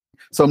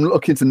So I'm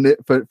looking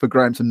for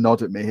Graham to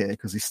nod at me here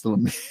because he's still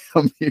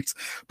on mute.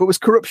 But was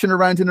corruption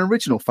around an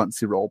original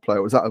Fantasy Role Play,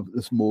 or was that a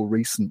more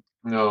recent?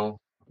 No.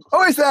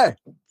 Oh, it's there.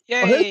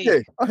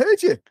 Yay. I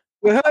heard you.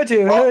 We heard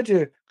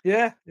you.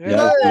 Yeah.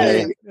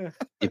 Hey.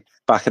 You're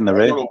back in the I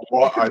room.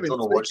 don't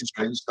know what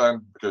changed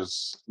then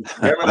because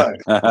hear me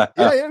now.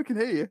 Yeah, we can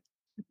hear you.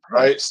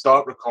 Right,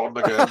 start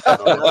recording again.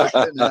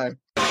 No.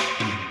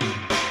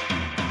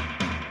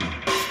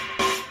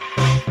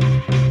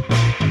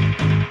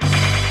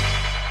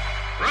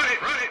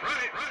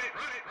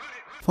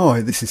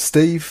 Hi, this is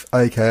Steve,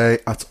 aka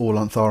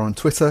 @AllAnthar on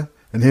Twitter,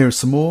 and here are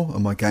some more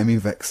of my gaming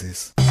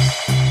vexes.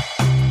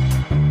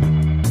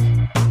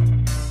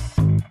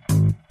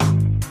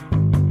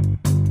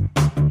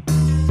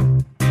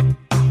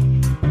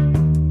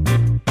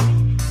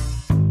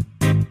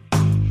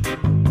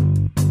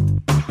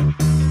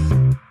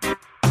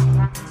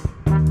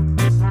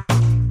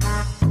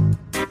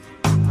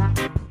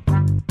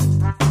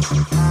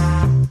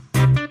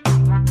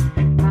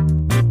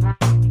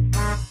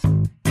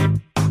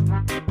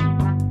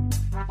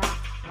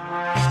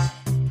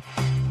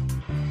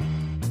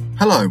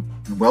 Hello,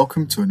 and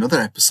welcome to another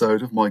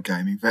episode of my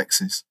Gaming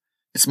Vexes.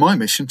 It's my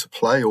mission to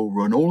play or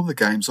run all of the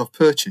games I've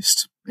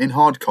purchased, in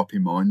hard copy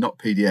mind, not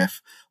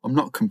PDF, I'm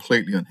not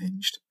completely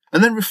unhinged,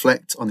 and then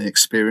reflect on the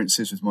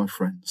experiences with my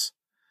friends.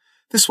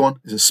 This one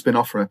is a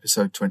spin-off from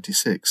episode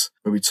 26,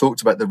 where we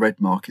talked about the Red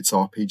Markets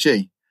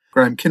RPG.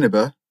 Graham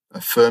Kinniber,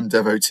 a firm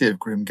devotee of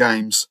grim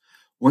games,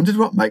 wondered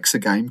what makes a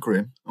game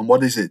grim and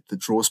what is it that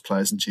draws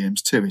players and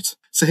GMs to it.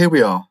 So here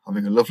we are,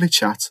 having a lovely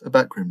chat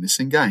about grimness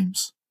in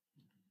games.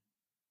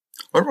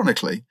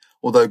 Ironically,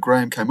 although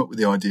Graham came up with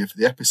the idea for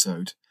the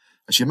episode,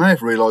 as you may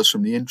have realised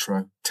from the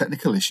intro,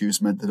 technical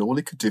issues meant that all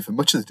he could do for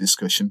much of the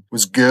discussion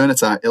was gurn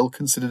at our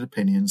ill-considered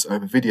opinions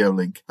over video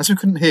link, as we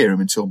couldn't hear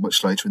him until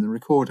much later in the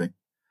recording.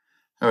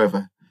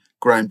 However,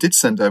 Graham did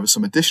send over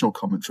some additional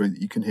commentary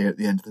that you can hear at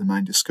the end of the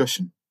main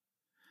discussion.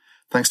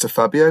 Thanks to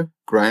Fabio,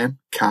 Graham,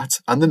 Kat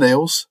and the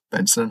Neils,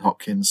 Benson and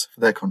Hopkins for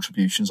their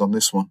contributions on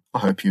this one. I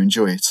hope you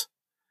enjoy it.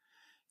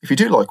 If you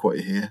do like what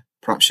you hear,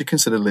 perhaps you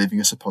consider leaving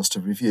us a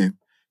positive review,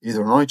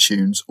 either on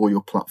iTunes or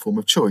your platform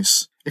of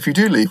choice. If you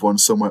do leave one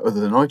somewhere other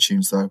than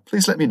iTunes though,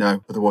 please let me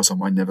know, otherwise I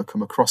might never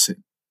come across it.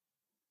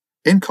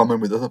 In common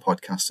with other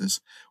podcasters,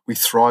 we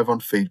thrive on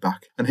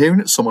feedback, and hearing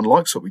that someone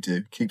likes what we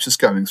do keeps us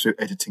going through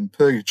editing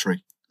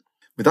purgatory.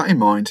 With that in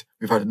mind,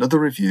 we've had another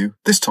review,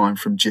 this time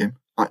from Jim,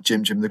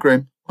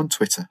 @JimJimTheGrim, on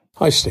Twitter.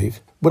 Hi Steve.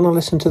 When I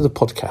listen to the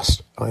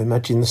podcast, I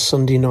imagine the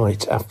Sunday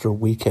night after a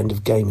weekend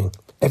of gaming.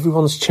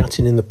 Everyone's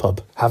chatting in the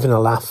pub, having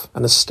a laugh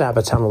and a stab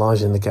at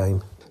analysing the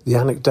game. The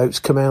anecdotes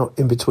come out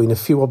in between a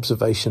few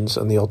observations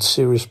and the odd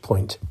serious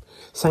point.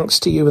 Thanks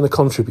to you and the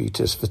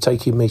contributors for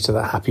taking me to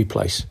that happy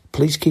place.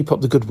 Please keep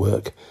up the good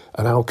work,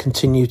 and I'll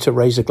continue to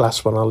raise a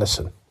glass when I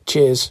listen.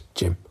 Cheers,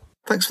 Jim.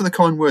 Thanks for the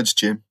kind words,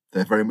 Jim.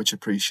 They're very much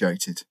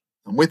appreciated.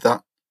 And with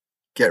that,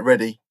 get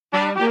ready.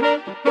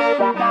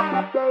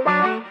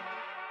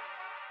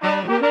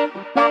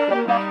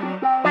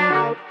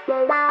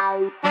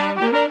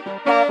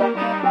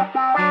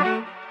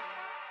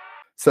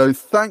 So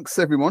thanks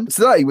everyone.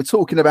 Today we're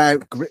talking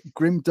about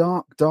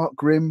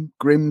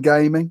grim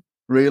gaming,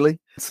 really.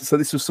 So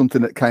this was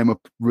something that came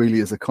up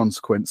really as a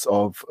consequence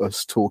of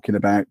us talking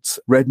about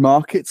Red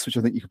Markets, which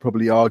I think you could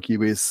probably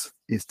argue is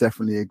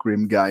definitely a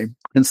grim game.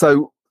 And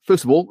so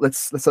first of all,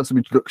 let's have some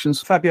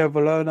introductions. Fabio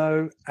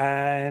Volono,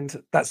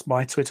 and that's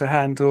my Twitter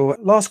handle.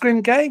 Last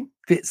grim game,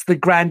 it's the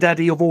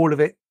granddaddy of all of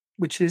it,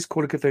 which is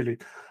Call of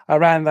Cthulhu. I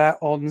ran that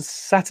on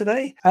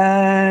Saturday,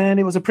 and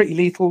it was a pretty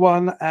lethal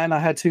one, and I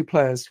had two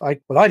players.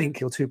 I didn't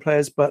kill two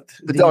players, but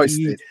the dice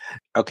did.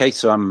 Okay,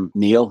 so I'm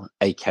Neil,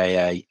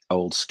 a.k.a.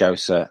 Old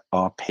Scouser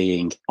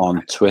RPing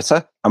on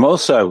Twitter. I'm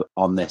also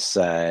on this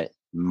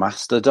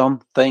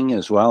Mastodon thing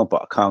as well,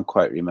 but I can't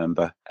quite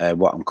remember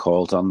what I'm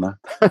called on there.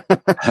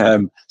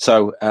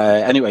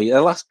 Anyway,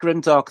 the last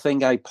Grimdark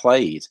thing I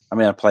played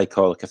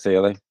Call of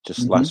Cthulhu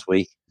just last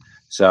week.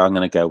 So I'm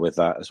going to go with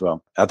that as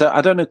well. I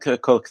don't know.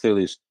 Call of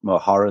Cthulhu is more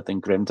horror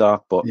than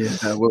grimdark, but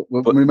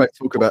we might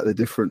talk about the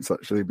difference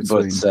actually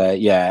between. But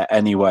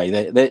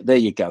anyway, there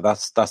you go.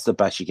 That's the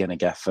best you're going to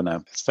get for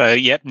now. So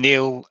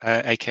Neil,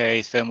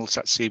 aka Thermal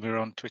Satsuma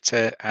on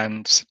Twitter,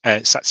 and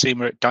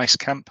Satsuma at Dice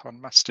Camp on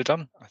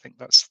Mastodon. I think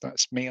that's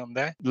me on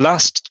there.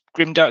 Last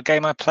grimdark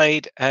game I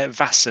played,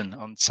 Vaesen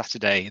on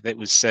Saturday. That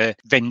was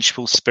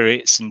vengeful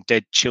spirits and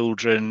dead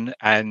children,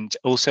 and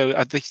also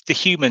the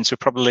humans were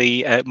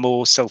probably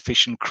more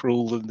selfish and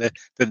cruel than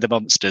the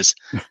monsters.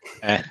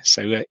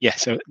 So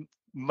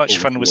much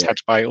fun was had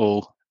by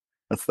all.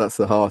 That's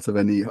the heart of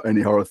any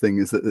horror thing,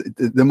 is that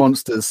the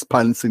monsters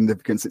pale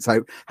significance. It's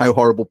how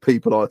horrible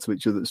people are to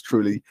each other. It's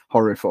truly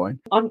horrifying.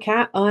 I'm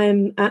Kat.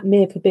 I'm at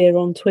Mere for Beer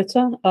on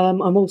Twitter.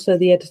 I'm also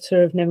the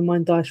editor of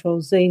Nevermind Dice Roll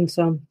Zine,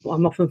 so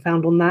I'm often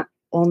found on that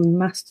on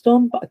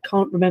Mastodon, but I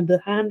can't remember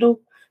the handle.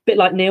 A bit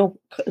like Neil,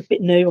 a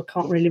bit new, I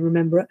can't really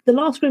remember it. The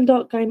last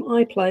grimdark game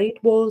I played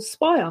was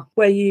Spire,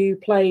 where you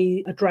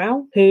play a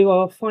drow who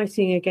are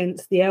fighting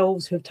against the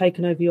elves who have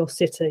taken over your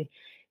city.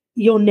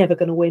 you're never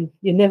going to win.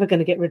 You're never going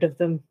to get rid of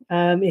them.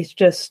 It's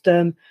just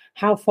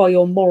how far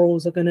your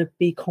morals are going to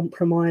be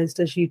compromised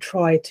as you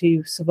try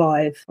to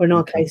survive, or in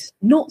our case,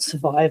 not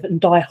survive and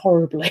die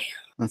horribly.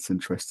 That's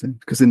interesting,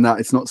 because in that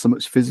it's not so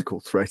much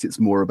physical threat, it's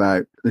more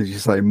about, as you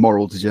say,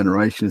 moral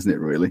degeneration, isn't it,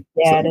 really?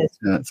 Yeah, it is.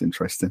 Yeah, that's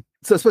interesting.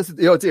 So I suppose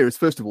the idea is,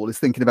 first of all, is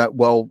thinking about,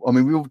 well, I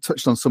mean, we all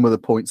touched on some of the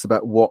points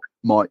about what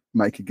might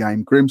make a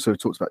game grim. So we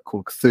talked about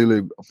Call of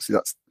Cthulhu. Obviously,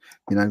 that's,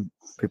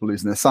 people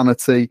losing their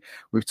sanity.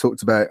 We've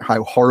talked about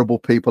how horrible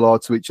people are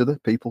to each other,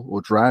 people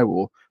or drow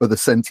or other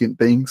sentient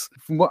beings.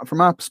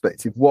 From our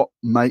perspective, what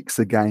makes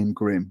a game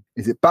grim?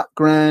 Is it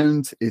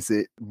background? Is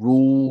it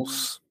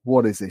rules?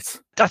 What is it?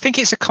 I think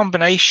it's a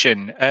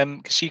combination,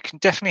 because you can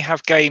definitely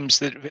have games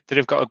that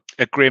have got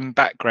a grim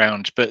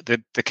background, but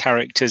the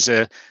characters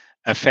are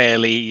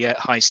fairly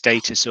high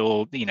status,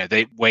 or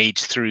they wade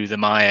through the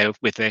mire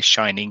with their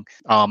shining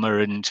armor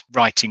and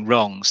righting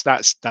wrongs.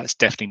 That's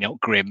definitely not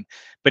grim.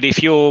 But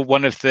if you're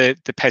one of the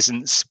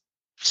peasants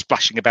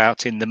splashing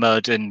about in the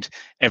mud and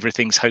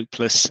everything's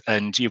hopeless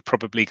and you're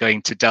probably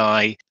going to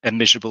die a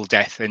miserable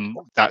death, and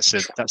that's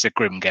a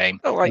grim game.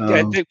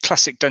 The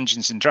classic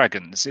Dungeons and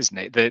Dragons, isn't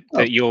it?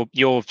 That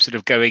you're sort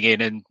of going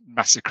in and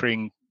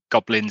massacring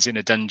goblins in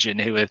a dungeon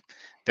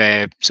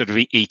they're sort of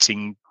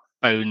eating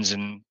bones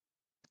and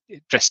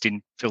dressed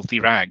in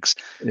filthy rags.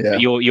 Yeah.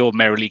 You're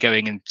merrily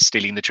going and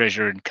stealing the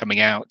treasure and coming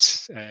out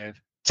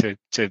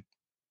to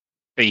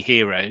be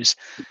heroes.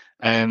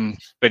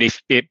 But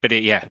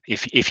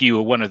if you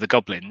were one of the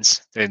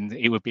goblins, then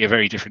it would be a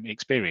very different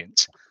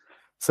experience.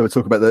 So we're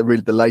talking about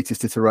the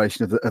latest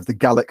iteration of the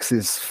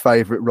Galaxy's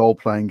favourite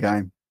role-playing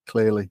game,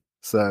 clearly.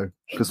 So,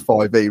 because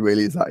 5e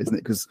really is that, isn't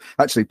it? Because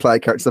actually player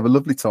characters have a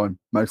lovely time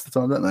most of the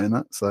time, don't they, in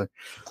that? So,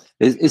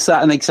 is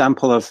that an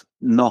example of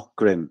not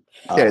grim?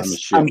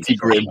 Yes,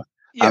 anti-grim.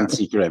 Yeah.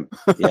 Anti-grim.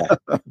 Yeah.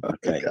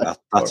 Okay,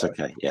 that's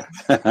okay. Yeah.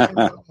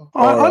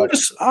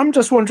 I'm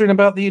just wondering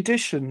about the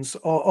editions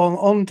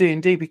on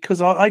D&D,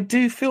 because I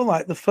do feel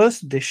like the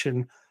first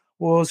edition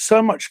was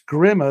so much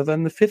grimmer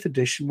than the 5th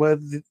edition, where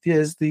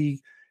there's the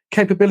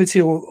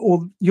capability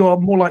or you're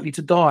more likely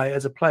to die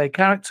as a player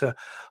character.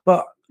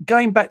 But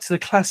going back to the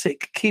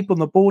classic Keep on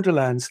the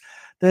Borderlands,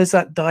 there's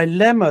that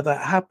dilemma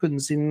that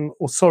happens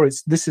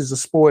this is a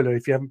spoiler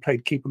if you haven't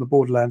played Keep on the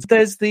Borderlands.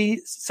 There's the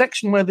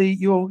section where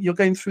you're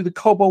going through the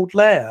kobold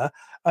lair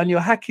and you're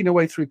hacking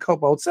away through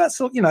kobolds. That's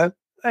all,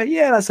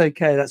 that's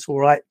okay, that's all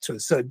right to a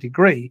certain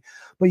degree.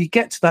 But you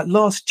get to that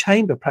last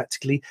chamber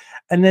practically,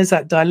 and there's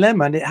that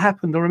dilemma. And it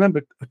happened, I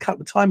remember a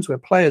couple of times where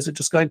players are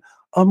just going,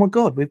 oh my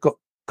God, we've got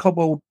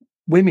kobold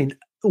women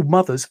or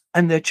mothers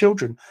and their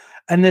children.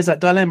 And there's that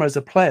dilemma as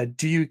a player.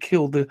 Do you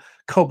kill the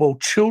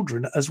kobold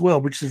children as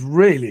well, which is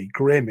really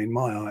grim in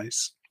my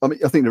eyes? I mean,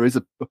 I think there is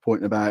a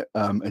point about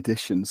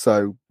addition.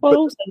 So,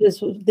 also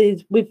there's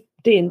with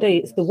D&D,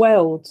 it's the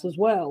worlds as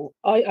well.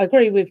 I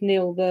agree with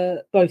Neil,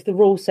 both the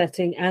rule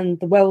setting and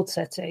the world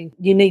setting.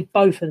 You need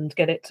both of them to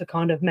get it to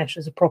kind of mesh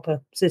as a proper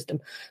system.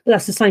 But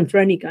that's the same for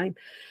any game.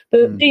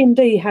 But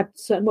D&D had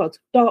certain worlds.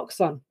 Dark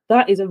Sun,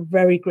 that is a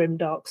very grim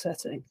dark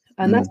setting.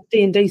 And that's a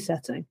D&D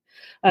setting.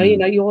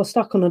 You're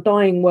stuck on a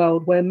dying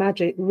world where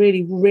magic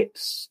really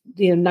rips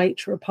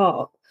nature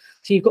apart.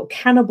 So you've got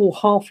cannibal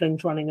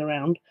halflings running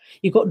around.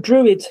 You've got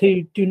druids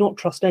who do not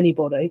trust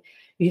anybody.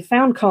 If you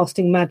found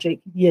casting magic,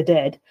 you're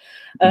dead.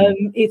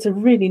 It's a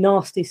really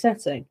nasty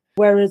setting.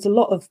 Whereas a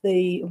lot of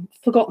the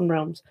Forgotten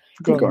Realms,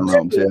 yeah,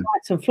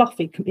 light and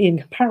fluffy in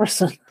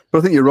comparison. But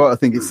I think you're right. I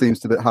think it seems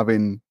to be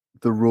having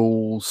the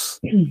rules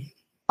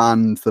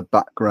and the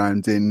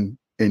background in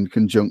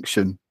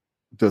conjunction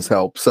does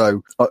help.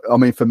 So, I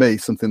mean, for me,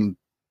 something,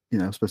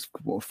 I suppose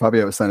what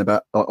Fabio was saying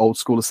about old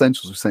school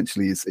essentials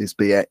essentially is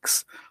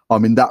BX. I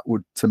mean, that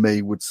would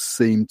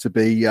seem to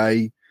be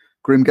a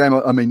grim game.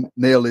 I mean,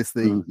 Neil is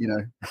the,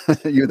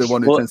 you're the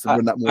one who tends to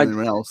run that more than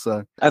anyone else.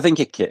 So I think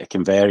it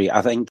can vary.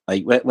 I think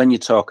like when you're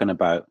talking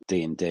about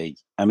D&D,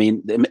 I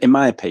mean, in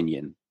my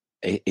opinion,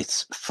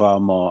 it's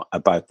far more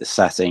about the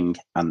setting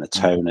and the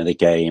tone of the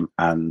game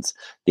and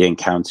the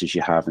encounters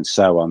you have and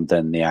so on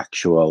than the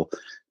actual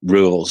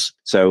rules.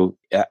 So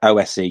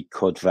OSE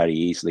could very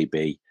easily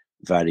be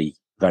very,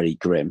 very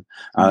grim.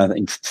 And I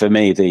think for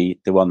me, the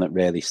one that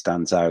really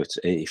stands out,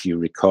 if you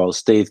recall,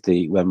 Steve,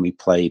 when we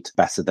played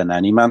Better Than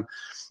Any Man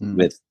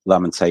with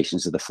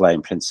Lamentations of the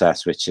Flame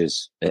Princess, which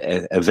is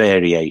a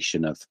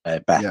variation of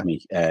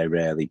Bethany,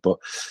 really. But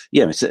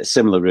it's a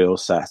similar rule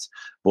set.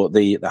 But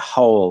the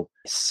whole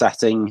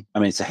setting, I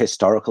mean, it's a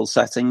historical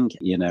setting,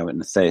 in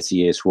the 30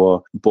 Years'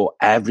 War, but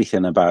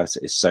everything about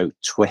it is so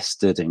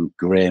twisted and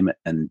grim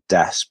and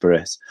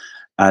desperate.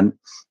 And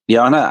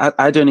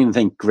I don't even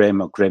think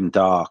grim or grim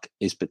dark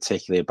is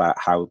particularly about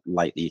how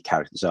likely your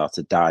characters are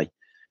to die.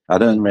 I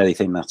don't really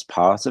think that's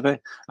part of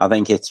it. I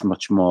think it's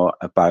much more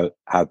about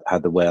how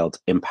the world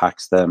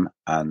impacts them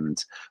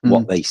and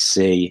what they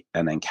see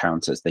and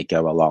encounter as they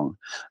go along.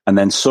 And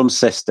then some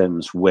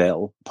systems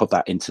will put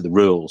that into the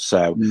rules.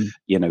 So,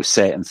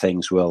 certain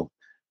things will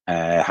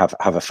have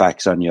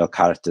effects on your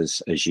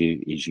characters as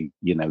you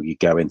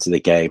go into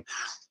the game.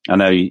 I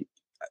know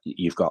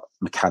you've got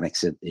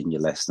mechanics in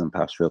your list, and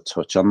perhaps we'll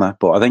touch on that.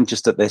 But I think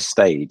just at this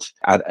stage,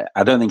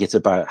 I don't think it's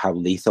about how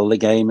lethal the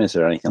game is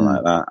or anything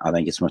like that. I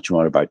think it's much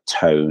more about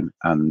tone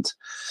and,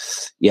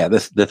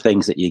 the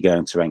things that you're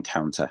going to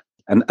encounter.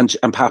 And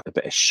perhaps a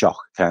bit of shock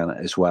kind of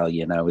as well,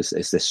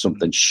 is this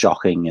something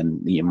shocking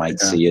and you might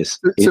see as...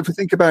 So if we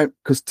think about,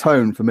 because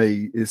tone for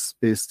me is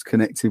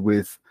connected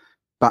with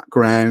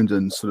background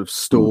and sort of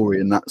story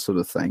and that sort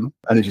of thing.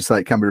 And as you say,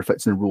 it can be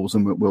reflected in rules,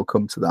 and we'll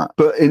come to that.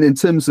 But in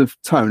terms of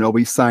tone, are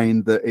we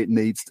saying that it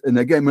needs, and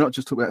again, we're not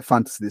just talking about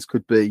fantasy, this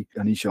could be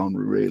any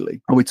genre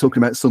really. Are we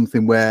talking about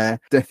something where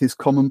death is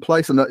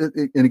commonplace? And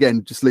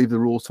again, just leave the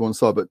rules to one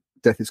side, but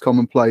death is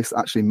commonplace.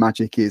 Actually,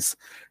 magic it's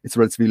a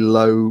relatively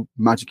low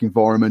magic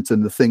environment,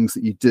 and the things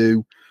that you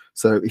do.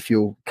 So if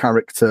your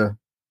character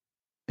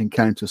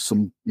encounters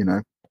some,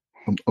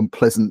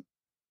 unpleasant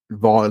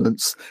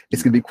violence,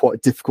 it's going to be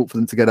quite difficult for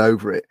them to get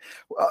over it.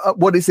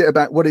 What is it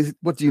about? What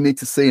do you need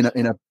to see in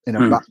a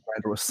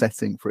background or a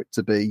setting for it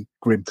to be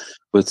grim?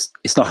 Well,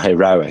 it's not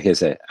heroic,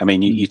 is it? I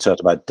mean, you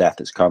talked about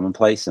death as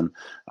commonplace, and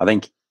I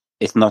think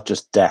it's not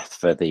just death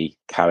for the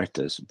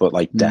characters, but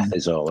like death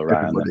is all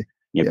around. And,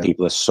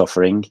 people are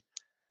suffering.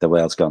 The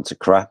world's gone to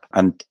crap,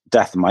 and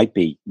death might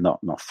be not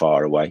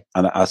far away.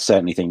 And I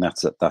certainly think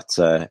that's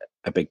a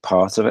big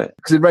part of it.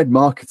 Because in Red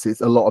Market,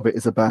 a lot of it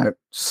is about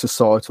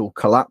societal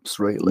collapse.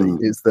 Really,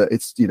 is that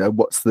it's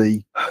what's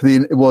the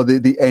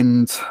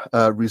end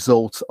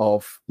result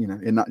of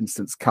in that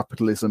instance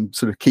capitalism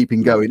sort of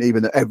keeping going,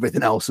 even though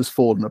everything else has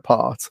fallen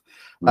apart.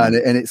 And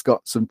it's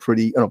got some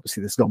pretty, and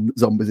obviously there's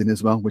zombies in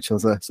as well, which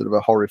has a sort of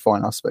a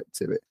horrifying aspect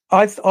to it.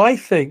 I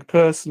think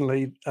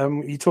personally,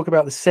 you talk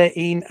about the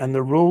setting and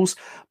the rules,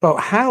 but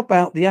how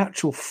about the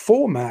actual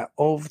format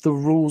of the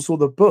rules or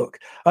the book?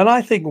 And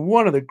I think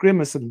one of the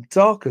grimmest and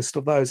darkest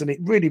of those, and it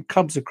really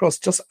comes across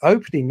just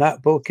opening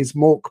that book, is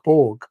Mörk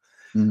Borg.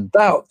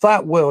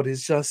 That world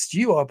is just,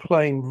 you are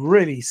playing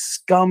really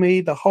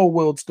scummy. The whole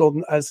world's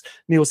gone, as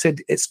Neil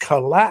said, it's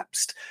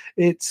collapsed.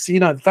 It's,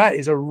 that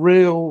is a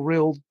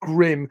real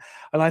grim.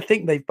 And I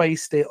think they've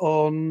based it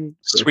on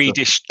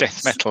Swedish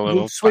death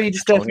metal.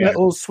 Swedish death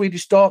metal,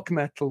 Swedish dark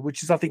metal,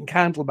 which is, I think,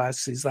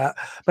 Candlemass is that.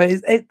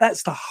 But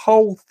that's the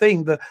whole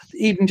thing, that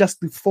even just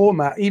the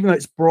format, even though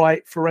it's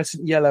bright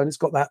fluorescent yellow and it's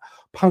got that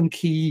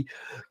punky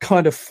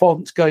kind of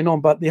font going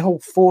on, but the whole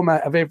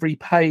format of every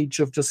page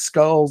of just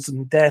skulls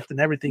and death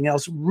and everything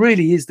else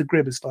really is the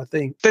grimmest, I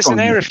think. There's an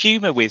air of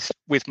humour with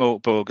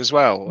Mörk Borg as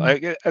well,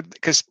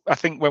 because I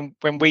think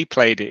when we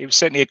played it, it was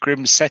certainly a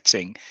grim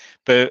setting,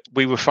 but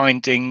we were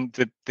finding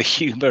the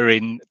humour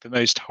in the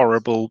most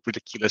horrible,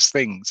 ridiculous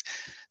things.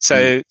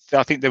 So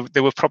I think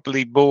there were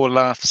probably more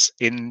laughs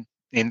in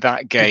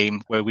that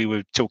game where we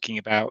were talking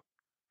about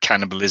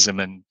cannibalism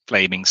and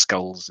flaming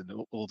skulls and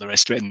all the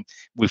rest of it, and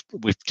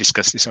we've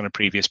discussed this on a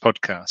previous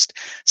podcast.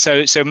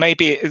 So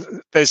maybe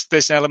there's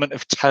an element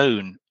of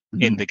tone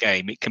in the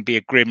game. It can be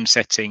a grim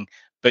setting,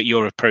 but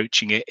you're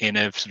approaching it in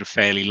a sort of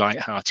fairly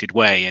light-hearted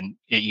way, and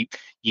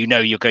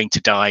you're going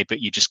to die,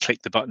 but you just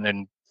click the button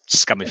and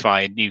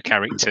scumify a new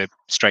character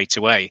straight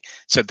away.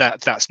 So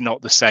that's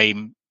not the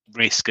same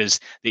risk as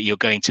that you're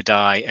going to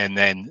die and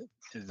then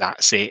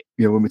that's it.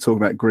 When we talk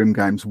about grim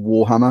games,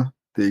 Warhammer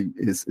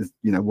is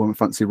one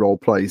fancy role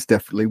play is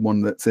definitely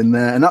one that's in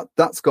there, and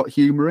that's got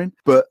humour in,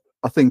 but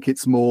I think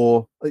it's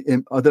more, I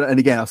don't know, and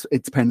again,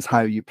 it depends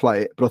how you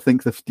play it, but I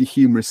think the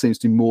humour seems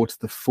to be more to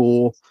the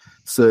fore,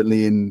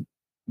 certainly in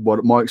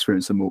what my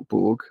experience of Mörk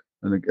Borg.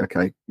 And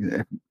okay,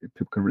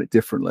 people can read it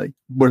differently.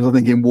 Whereas I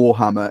think in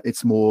Warhammer,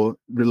 it's more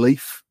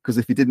relief, because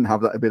if you didn't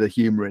have that a bit of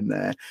humour in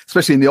there,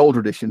 especially in the older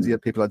editions,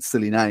 people had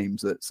silly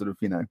names that sort of,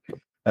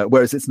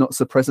 whereas it's not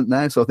so present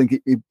now. So I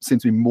think it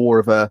seems to be more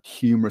of a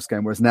humorous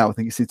game, whereas now I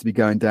think it seems to be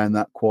going down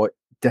that quite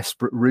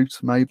desperate route,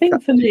 maybe. I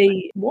think for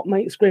me, what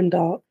makes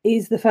Grimdark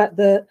is the fact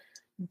that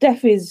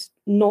death is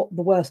not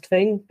the worst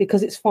thing,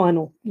 because it's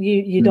final.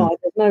 You die.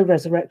 There's no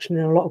resurrection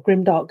in a lot of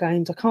Grimdark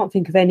games. I can't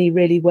think of any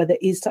really where there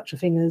is such a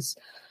thing as,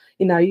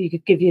 you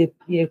could give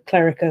your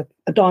cleric a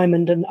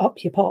diamond and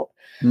up your pop.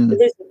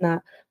 There isn't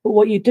that. But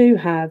what you do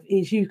have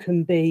is you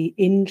can be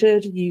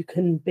injured, you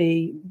can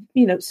be,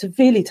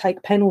 severely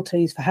take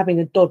penalties for having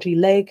a dodgy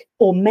leg,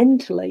 or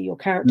mentally your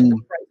character can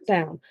break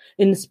down.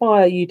 In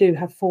Spire, you do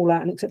have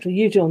fallout and etc.,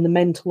 usually on the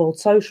mental or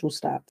social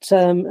stats.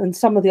 And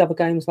some of the other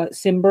games like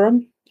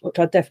Symbaroum, which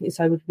I'd definitely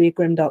say would be a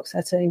grimdark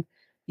setting,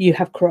 you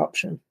have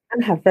corruption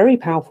and have very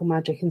powerful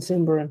magic in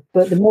Symbaroum.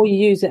 But the more you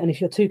use it, and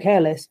if you're too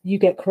careless, you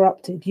get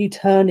corrupted. You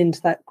turn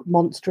into that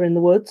monster in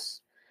the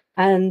woods.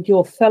 And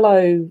your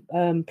fellow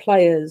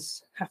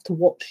players have to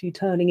watch you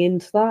turning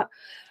into that,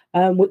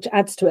 which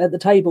adds to it at the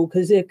table,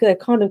 because they're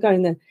kind of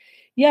going there.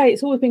 Yeah,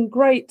 it's always been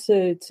great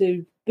to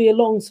be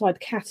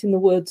alongside Cat in the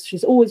Woods.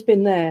 She's always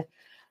been there,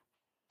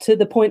 to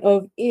the point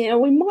of,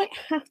 we might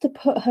have to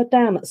put her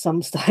down at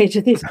some stage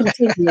if this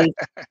continues.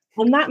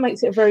 And that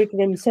makes it a very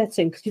grim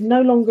setting, because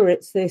no longer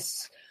it's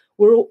this,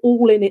 we're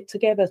all in it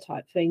together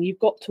type thing. You've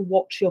got to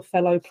watch your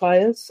fellow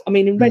players. I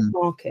mean, in Red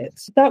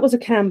Markets, that was a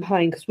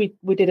campaign, because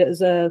we did it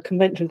as a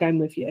convention game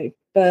with you.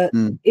 But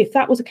if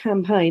that was a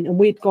campaign and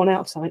we'd gone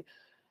out something,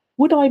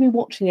 would I be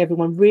watching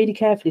everyone really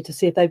carefully to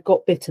see if they've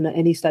got bitten at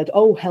any stage?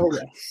 Oh, hell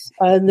yes.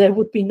 And there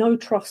would be no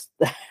trust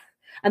there.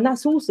 And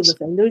that's also the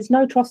thing. There is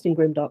no trust in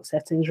grimdark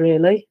settings,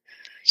 really.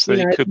 So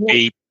it could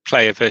be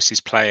player versus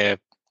player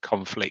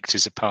conflict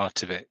as a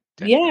part of it.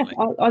 Definitely.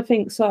 Yeah, I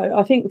think so.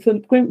 I think for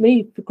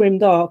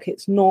grimdark,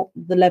 it's not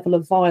the level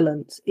of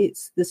violence;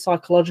 it's the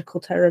psychological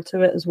terror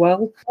to it as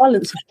well.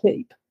 Violence is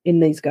cheap in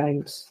these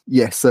games.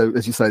 Yes, so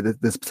as you say,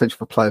 there's potential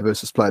for player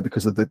versus player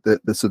because of the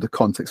sort of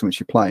context in which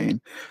you're playing,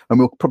 and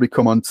we'll probably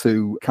come on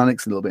to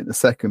mechanics a little bit in a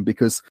second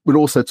because we're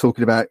also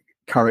talking about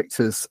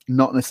characters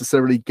not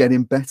necessarily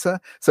getting better.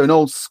 So in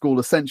old school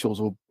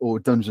Essentials or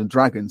Dungeons and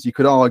Dragons, you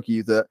could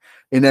argue that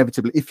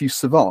inevitably, if you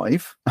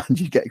survive and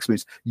you get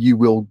experience, you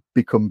will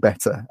become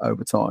better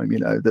over time.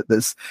 That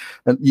there's,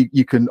 and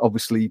you can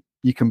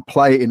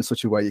play it in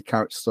such a way your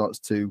character starts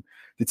to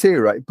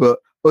deteriorate. But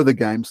other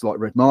games like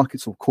Red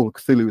Markets or Call of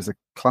Cthulhu is a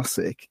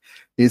classic,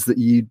 is that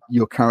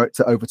your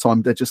character over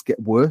time, they just get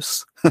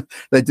worse.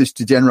 They just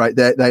degenerate.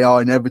 They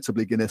are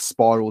inevitably going to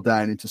spiral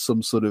down into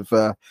some sort of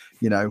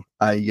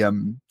either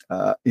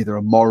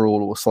a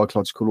moral or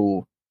psychological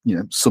or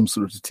some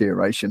sort of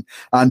deterioration.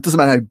 And it doesn't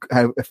matter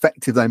how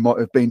effective they might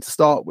have been to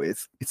start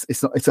with,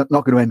 it's not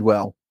going to end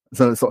well.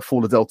 So it's like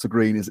Fall of Delta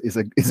Green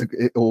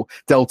or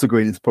Delta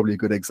Green is probably a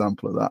good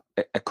example of that.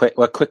 A quick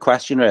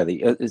question,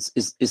 really. Is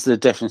the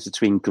difference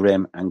between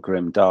grim and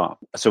grim dark?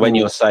 So when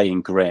you're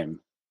saying grim,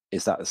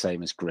 is that the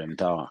same as grim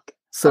dark?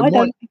 So I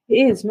don't think it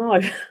is, no.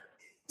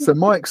 So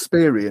my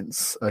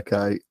experience,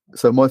 okay.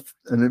 So my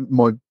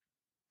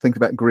think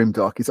about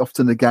grimdark is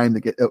often a game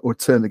or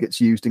term that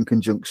gets used in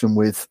conjunction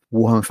with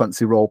Warhammer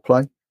Fantasy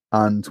Roleplay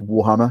and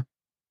Warhammer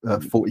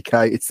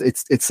 40k.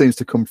 It seems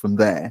to come from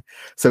there.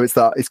 So it's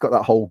got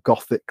that whole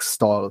gothic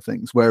style of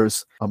things.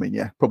 Whereas,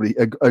 probably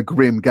a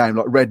grim game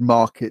like Red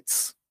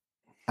Markets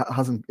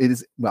hasn't. It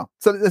is well.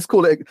 So let's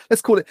call it.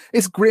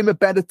 Is grim a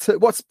better term?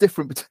 What's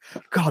different?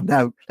 God,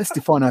 no. Let's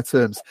define our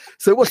terms.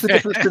 So what's the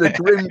difference between a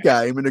grim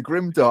game and a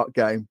grimdark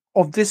game?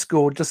 On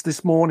Discord just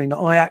this morning,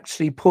 I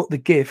actually put the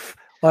GIF.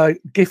 I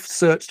GIF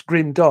searched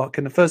Grim Dark,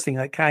 and the first thing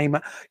that came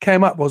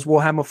up was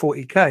Warhammer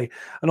 40k.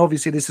 And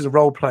obviously, this is a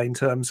role playing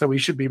term, so we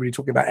should be really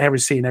talking about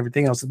heresy and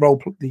everything else. The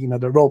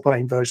role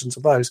playing versions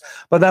of those.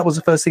 But that was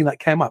the first thing that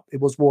came up.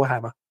 It was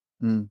Warhammer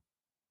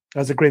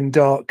as a Grim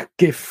Dark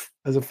GIF,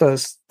 as a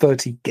first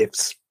 30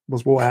 GIFs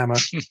was Warhammer.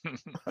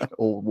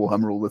 All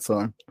Warhammer all the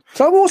time.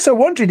 So I'm also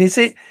wondering, is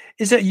it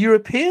a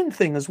European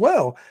thing as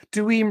well?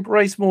 Do we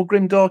embrace more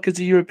grimdark as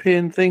a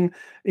European thing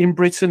in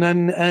Britain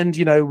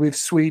and with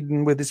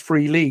Sweden with its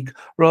free league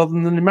rather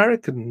than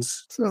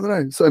Americans? So I don't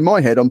know. So in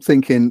my head, I'm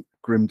thinking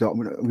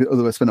grimdark.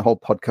 Otherwise, spend a whole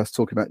podcast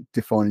talking about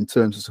defining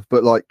terms and stuff.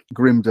 But like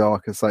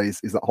grimdark, I say,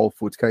 is that whole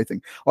 40k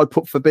thing. I'd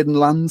put Forbidden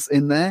Lands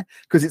in there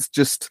because it's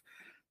just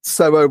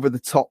so over the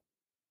top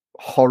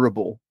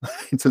horrible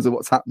in terms of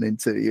what's happening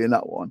to you in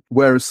that one,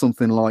 whereas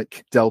something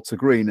like Delta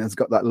Green has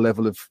got that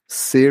level of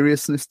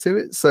seriousness to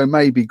it. So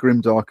maybe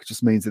grimdark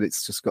just means that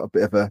it's just got a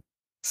bit of a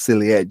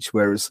silly edge,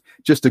 whereas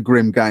just a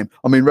grim game,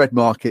 Red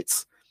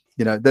Markets,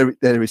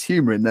 there is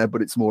humor in there,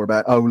 but it's more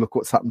about, oh, look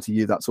what's happened to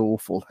you, that's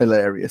awful,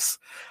 hilarious.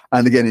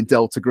 And again, in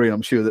Delta Green,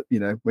 I'm sure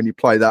that when you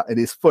play that, it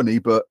is funny,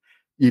 but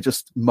you're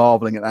just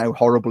marveling at how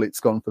horrible it's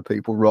gone for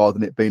people rather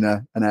than it being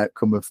an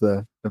outcome of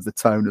the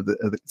tone of the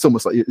it's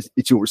almost like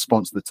it's your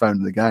response to the tone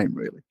of the game,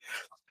 really.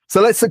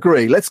 So let's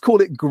agree. Let's call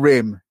it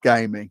grim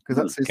gaming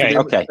because that's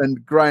okay.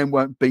 And Graham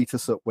won't beat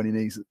us up when he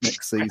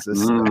next sees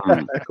us.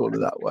 Call it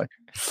that way.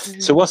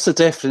 So what's the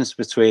difference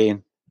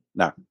between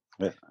no?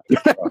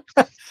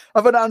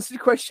 I've answered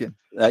your question.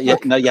 No,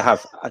 you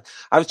have.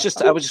 I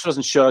just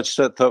wasn't sure. I just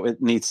thought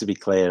it needs to be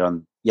clear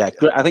on. Yeah,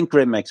 I think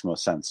grim makes more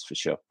sense for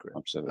sure.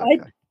 Absolutely.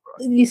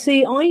 You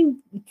see,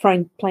 I'm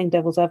playing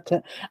devil's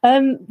advocate.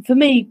 For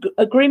me,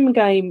 a grim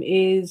game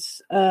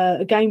is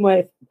a game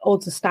where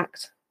odds are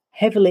stacked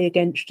heavily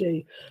against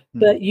you,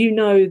 but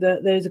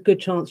that there's a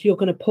good chance you're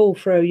going to pull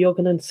through, you're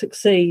going to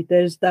succeed.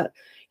 There's that,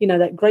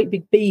 that great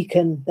big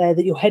beacon there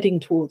that you're heading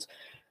towards.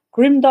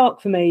 Grimdark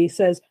for me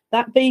says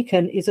that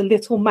beacon is a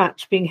little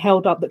match being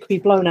held up that could be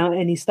blown out at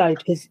any stage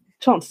because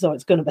chances are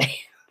it's going to be.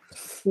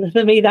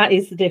 For me, that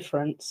is the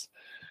difference.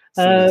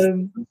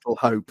 Little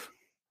hope.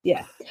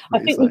 Yeah, I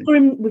think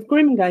with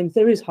grim games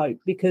there is hope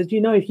because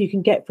if you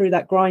can get through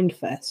that grind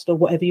fest or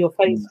whatever you're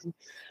facing,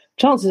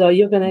 chances are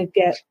you're going to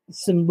get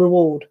some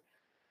reward,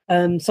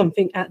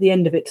 something at the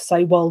end of it to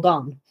say well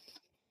done,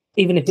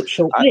 even if it's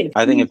short lived.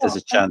 I think if there's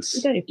a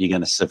chance you're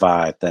going to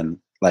survive, then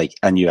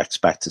and you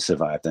expect to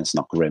survive, then it's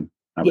not grim.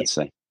 I would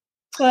say.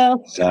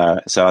 Well,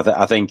 so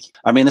I think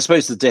I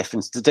suppose the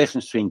difference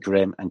between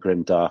grim and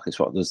grim dark is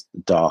what does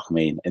dark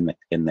mean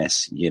in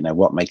this?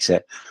 What makes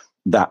it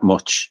that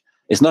much.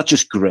 It's not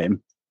just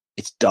grim;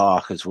 it's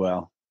dark as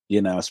well.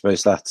 I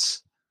suppose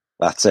that's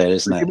it,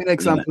 isn't it? Give me an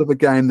example of a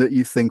game that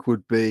you think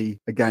would be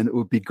a game that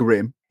would be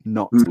grim,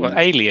 not. Well,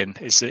 Alien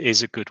is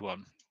a good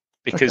one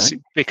because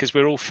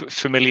we're all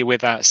familiar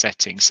with that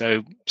setting.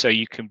 So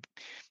you can,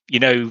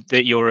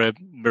 that you're a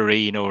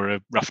Marine or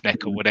a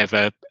roughneck or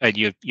whatever, and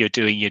you're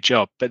doing your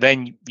job, but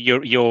then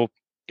you're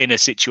in a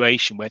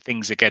situation where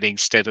things are getting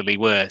steadily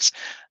worse.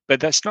 But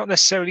that's not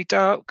necessarily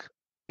dark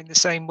in the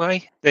same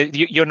way.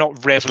 You're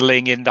not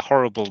reveling in the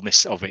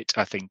horribleness of it,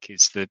 I think,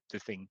 is the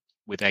thing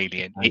with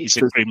Alien. It is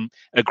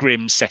a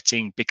grim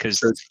setting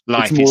because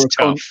life is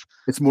tough.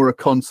 It's more a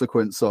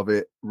consequence of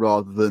it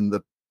rather than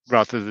the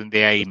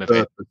aim of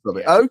it.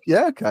 Yeah. Oh,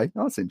 yeah, okay.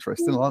 That's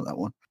interesting. I like that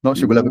one. Not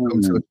sure we'll ever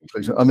come to a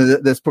conclusion. I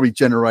mean, there's probably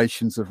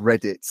generations of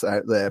Reddits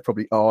out there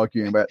probably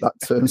arguing about that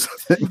term.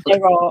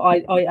 There are.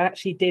 I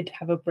actually did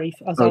have a brief,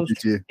 as I was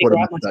trying to figure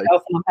out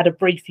myself, and I had a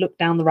brief look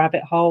down the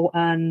rabbit hole,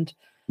 and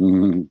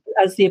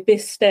as the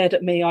abyss stared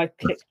at me, I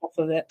clicked off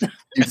of it.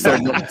 You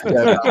said not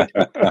together.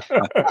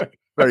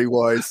 Very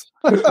wise.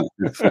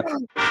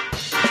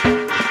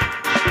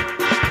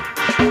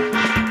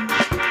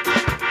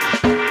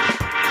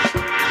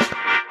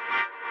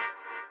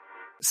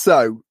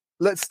 So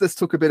let's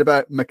talk a bit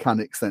about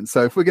mechanics then.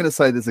 So if we're going to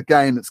say there's a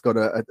game that's got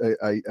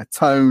a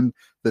tone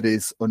that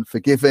is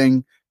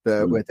unforgiving,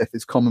 where death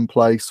is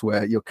commonplace,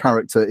 where your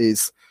character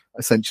is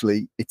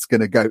essentially it's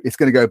going to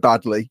go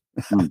badly.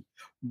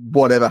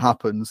 Whatever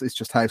happens, it's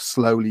just how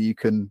slowly you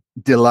can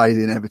delay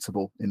the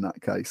inevitable in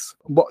that case.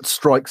 What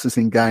strikes us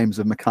in games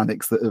of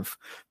mechanics that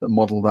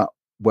model that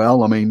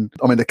well? I mean,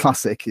 the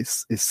classic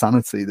is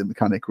Sanity, the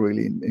mechanic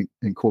really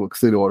in Call of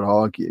Cthulhu, I'd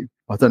argue.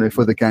 I don't know if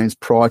other games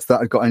prior to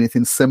that had got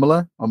anything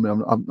similar. I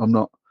mean, I'm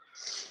not.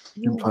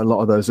 You can play a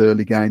lot of those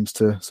early games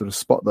to sort of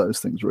spot those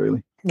things,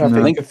 really. I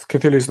think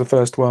Cthulhu's the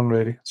first one,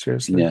 really.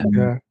 Seriously,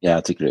 yeah,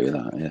 I'd agree with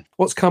that. Yeah.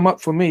 What's come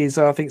up for me is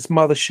I think it's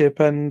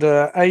Mothership and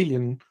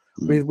Alien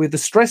with the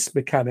stress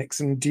mechanics.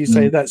 And do you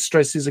say that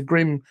stress is a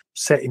grim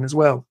setting as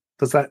well?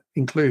 Does that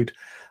include?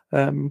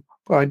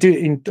 I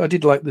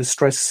did like the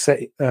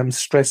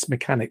stress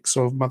mechanics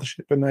of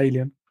Mothership and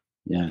Alien.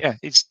 Yeah,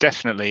 it's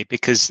definitely,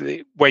 because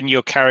when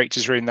your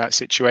characters are in that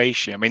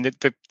situation, I mean,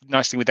 the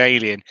nice thing with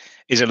Alien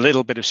is a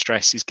little bit of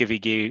stress is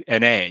giving you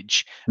an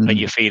edge, and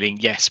you're feeling,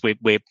 yes,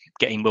 we're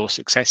getting more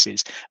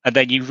successes, and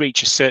then you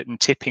reach a certain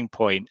tipping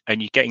point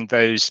and you're getting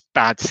those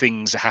bad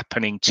things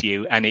happening to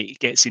you, and it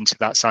gets into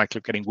that cycle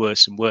of getting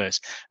worse and worse,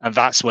 and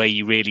that's where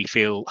you really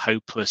feel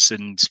hopeless,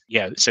 and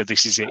so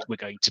this is it, we're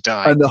going to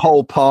die, and the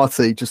whole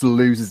party just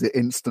loses it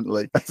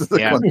instantly.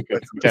 Definitely.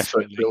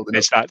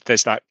 There's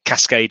that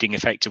cascading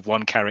effect of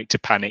one character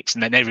panics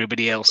and then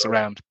everybody else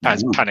around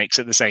panics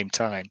at the same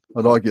time.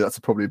 I'd argue that's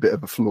probably a bit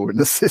of a flaw in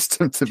the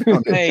system, to be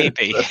honest.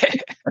 Maybe.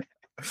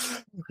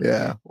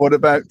 Yeah. What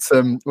about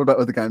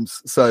other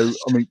games? So,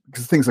 I mean,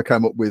 because things I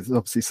came up with,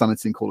 obviously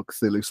Sanity and Call of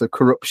Cthulhu. So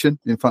Corruption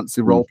in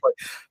fantasy roleplay.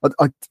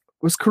 I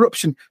was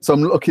Corruption. So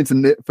I'm looking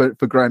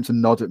for Graham to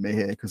nod at me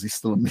here because he's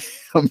still on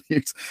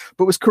mute.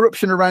 But was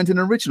Corruption around an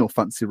original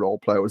fantasy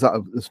roleplay, or was that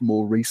a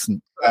more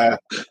recent?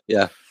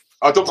 Yeah.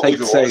 I don't believe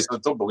it was. I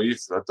don't believe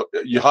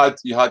you had.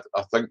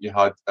 I think you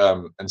had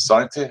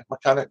Insanity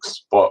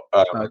mechanics, but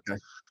okay.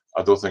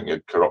 I don't think you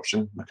had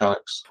Corruption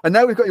mechanics. And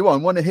now we've got you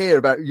on. I want to hear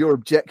about your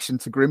objection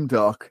to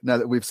Grimdark. Now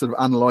that we've sort of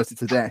analysed it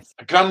to death,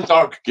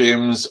 Grimdark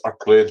games are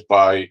played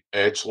by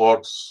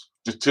edgelords.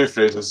 The two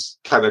phrases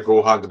kind of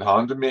go hand in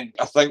hand with me.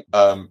 I think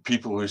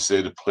people who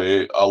say they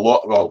play a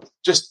lot, well,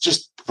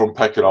 just from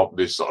picking up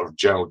the sort of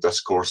general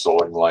discourse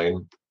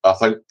online, I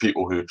think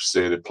people who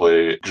say they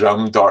play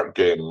grimdark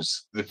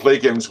games, they play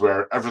games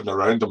where everything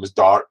around them is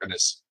dark and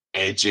it's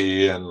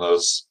edgy and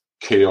there's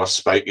chaos,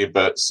 spiky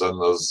bits,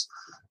 and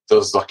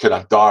there's a kind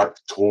of dark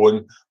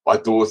tone. But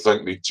I don't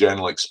think they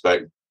generally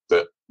expect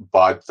that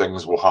bad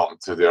things will happen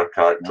to their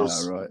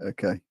characters. Right,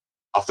 okay.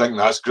 I think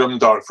that's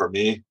grimdark for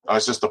me.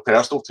 That's just a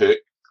personal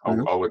take. I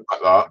would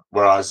like that.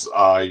 Whereas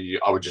I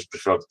would just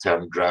prefer the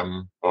term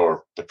grim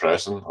or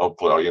depressing. I'll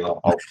play,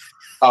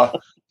 I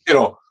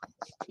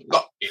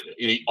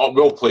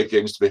will play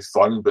games to be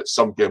fun, but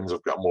some games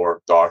have got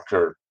more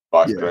darker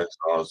background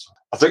stars.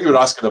 I think you were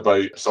asking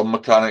about some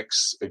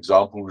mechanics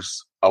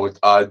examples. I would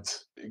add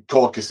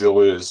Call of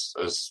Cthulhu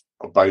is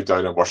a bow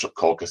down and worship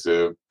Call of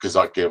Cthulhu, because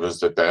that gave us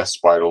the death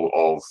spiral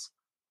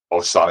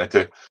of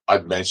Sanity.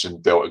 I'd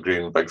mentioned Delta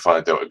Green, big fan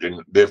of Delta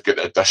Green. They've got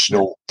the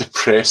additional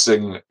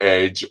depressing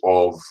edge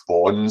of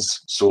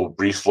bonds. So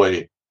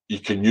briefly, you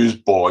can use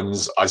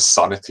bonds as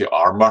sanity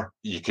armor.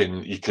 You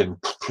can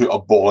put a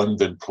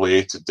bond in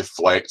play to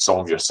deflect some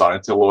of your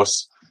sanity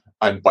loss.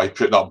 And by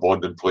putting that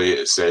bond in play,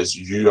 it says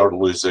you are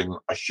losing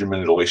a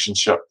human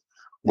relationship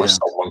with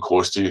someone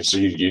close to you. So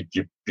you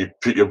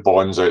put your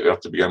bonds out there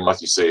to begin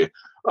with. You say,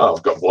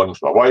 I've got a bond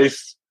with my wife,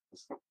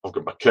 I've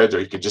got my kid, or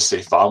you could just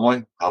say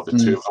family, have the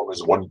two of them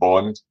as one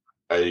bond.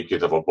 You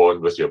could have a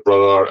bond with your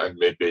brother, and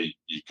maybe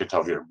you could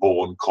have your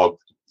bowling club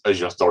as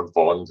your third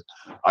bond.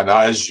 And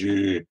as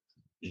you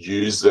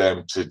use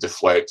them to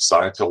deflect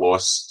sanity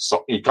loss,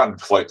 so you can't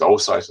deflect all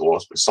sanity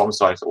loss, but some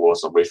sanity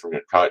loss away from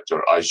your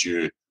character as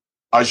you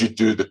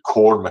do the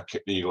core,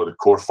 the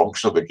core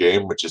function of the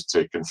game, which is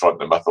to confront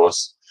the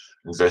mythos,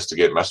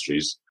 investigate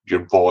mysteries.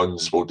 Your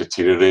bonds will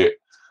deteriorate,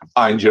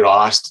 and you're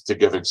asked to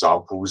give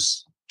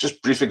examples,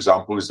 just brief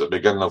examples at the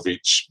beginning of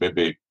each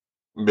maybe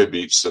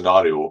each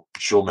scenario.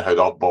 Show me how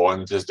that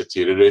bond has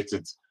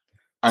deteriorated,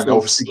 And so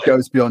obviously, it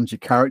goes beyond your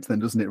character, then,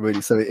 doesn't it?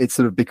 Really, so it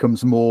sort of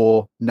becomes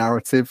more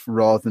narrative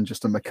rather than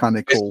just a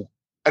mechanical.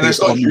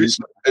 It's not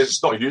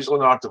hugely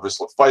narrative. It's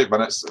like 5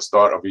 minutes at the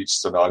start of each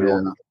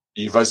scenario. Yeah.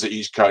 You visit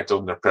each character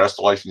in their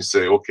personal life, and you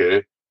say,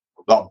 "Okay,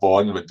 that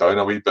bond went down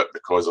a wee bit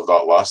because of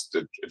that last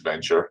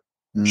adventure.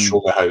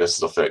 Show me how this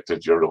has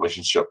affected your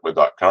relationship with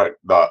that character,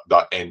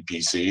 that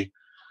NPC."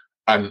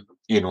 And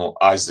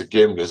as the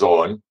game goes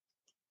on,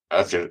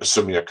 if you're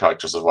assuming your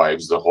character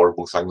survives the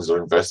horrible things they're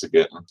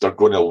investigating, they're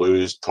going to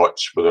lose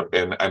touch with it,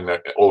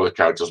 and all the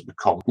characters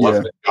become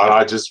living in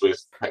garages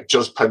with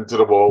pictures pinned to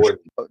the wall. And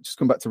just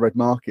come back to Red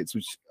Markets,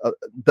 which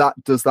that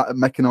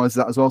mechanises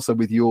that as well. So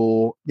with it's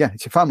your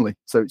family,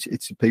 so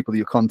it's your people,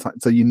 your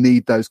contact. So you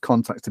need those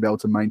contacts to be able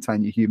to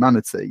maintain your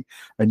humanity,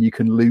 and you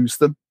can lose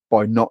them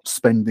by not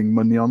spending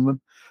money on them.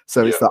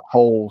 So it's that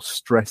whole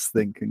stress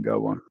thing can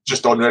go on.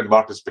 Just on Red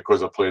Markets,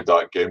 because I played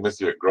that game with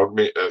you at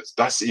Grogmeet,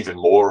 that's even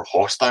more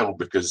hostile,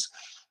 because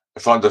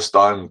if I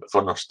understand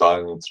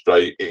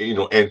right,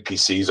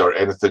 NPCs or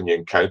anything you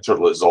encounter,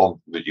 like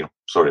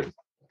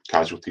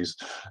casualties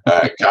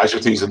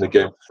in the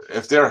game,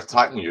 if they're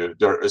attacking you,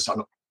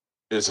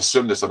 it's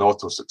assumed it's an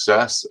auto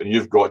success, and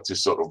you've got to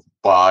sort of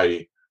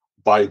buy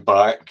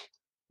back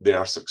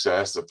their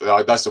success.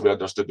 That's the way I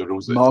understood the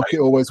rules.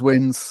 Market always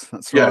wins.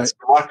 That's right. It's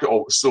market.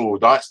 So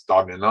that's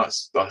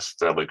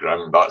fairly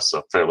grim. That's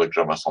a fairly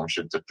grim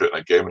assumption to put in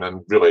a game,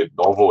 and really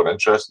novel and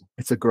interesting.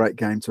 It's a great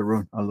game to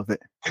run. I love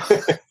it.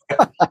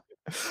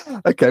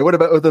 Okay, what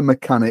about other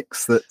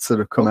mechanics that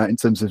sort of come out in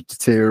terms of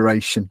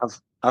deterioration?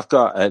 I've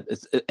got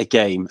a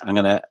game. I'm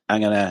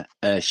gonna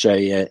show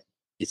you.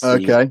 It's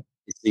okay.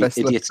 It's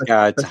the Idiot's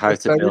Guide to How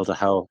to Build a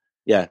Hole.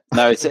 Yeah,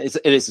 no, it is.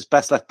 It's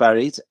Best Left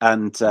Buried,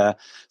 and so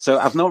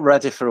I've not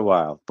read it for a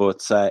while,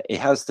 but it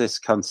has this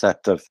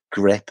concept of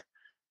grip,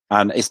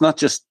 and it's not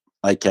just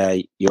like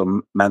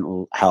your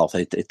mental health.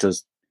 It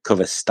does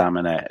cover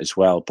stamina as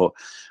well. But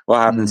what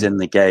happens in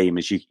the game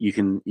is you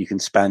can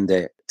spend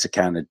it to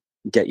kind of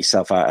get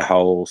yourself out of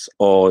holes,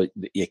 or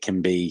it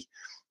can be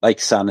like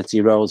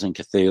sanity rolls in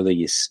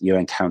Cthulhu. You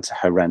encounter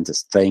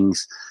horrendous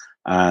things.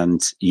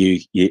 And you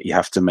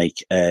have to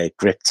make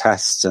grip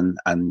tests,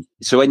 and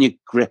so when your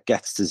grip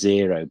gets to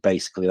 0,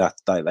 basically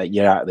that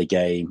you're out of the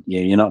game.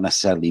 You're not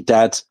necessarily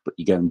dead, but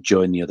you go and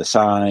join the other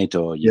side,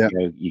 or you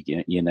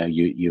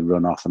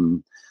run off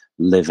and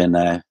live in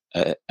a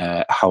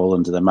hole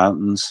under the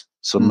mountains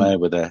somewhere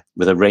with a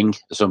ring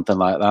or something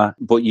like that.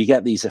 But you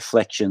get these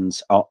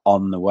afflictions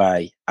on the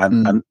way,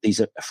 and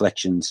these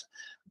afflictions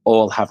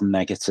all have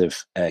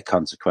negative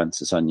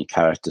consequences on your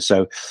character.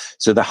 So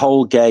the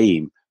whole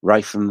game,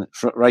 right from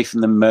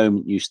the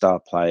moment you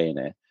start playing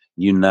it,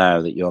 you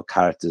know that your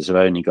characters have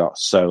only got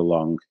so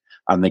long,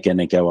 and they're going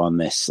to go on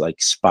this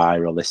like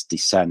spiral, this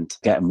descent,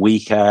 getting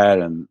weaker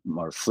and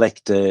more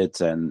afflicted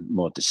and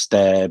more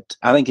disturbed.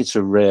 I think it's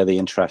a really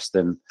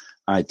interesting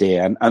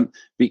idea, and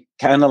be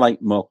kind of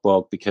like Muck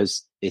Borg,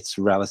 because it's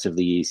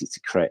relatively easy to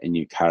create a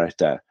new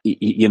character.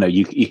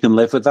 You can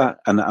live with that,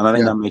 and I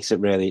think that makes it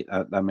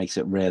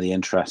really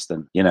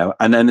interesting.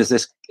 And then there's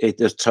this. It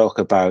does talk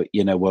about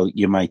well,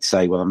 you might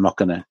say, well, I'm not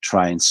going to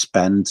try and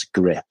spend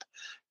grip,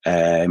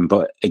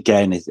 but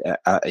again,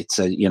 it's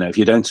if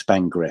you don't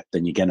spend grip,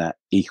 then you're going to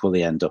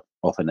equally end up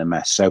in a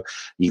mess. So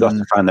you got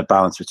to find the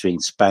balance between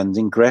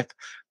spending grip,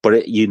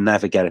 but you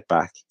never get it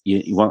back.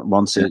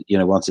 Once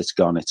it's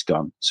gone, it's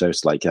gone. So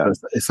it's like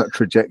it's that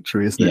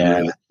trajectory, isn't it? Yeah,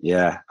 really?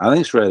 Yeah. I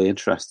think it's really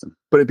interesting.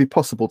 But it'd be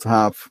possible to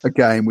have a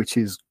game which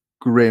is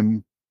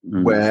grim,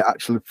 where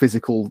actually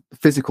physical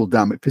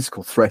damage,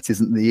 physical threat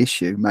isn't the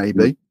issue.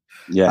 Maybe,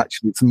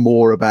 actually, it's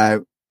more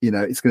about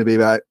it's going to be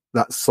about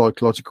that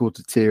psychological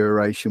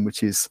deterioration,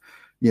 which is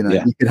you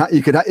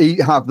could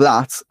have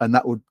that, and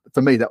that would,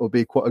 for me, that would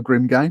be quite a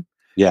grim game.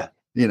 Yeah,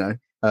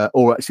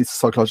 or actually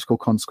psychological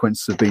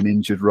consequences of being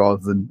injured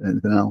rather than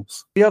anything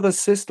else. The other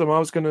system I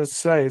was going to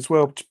say as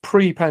well,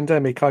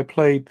 pre-pandemic, I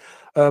played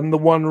the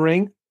One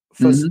Ring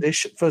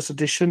first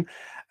edition,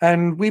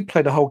 and we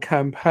played a whole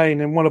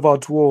campaign. And one of our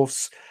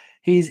dwarfs,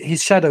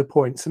 his shadow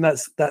points, and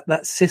that's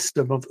that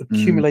system of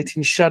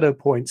accumulating shadow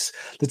points,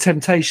 the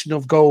temptation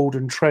of gold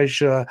and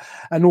treasure,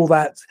 and all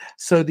that.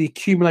 So the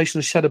accumulation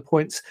of shadow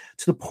points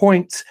to the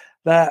point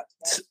that,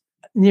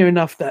 near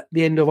enough that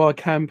the end of our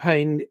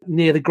campaign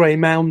near the Grey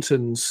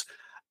Mountains,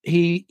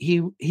 he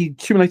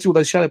accumulated all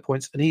those shadow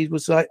points, and he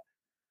was like,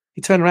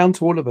 he turned around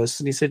to all of us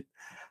and he said,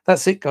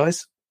 "That's it,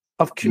 guys.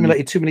 I've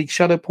accumulated too many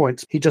shadow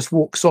points." He just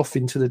walks off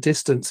into the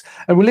distance,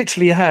 and we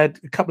literally had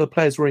a couple of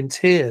players were in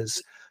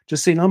tears,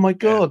 just saying, "Oh my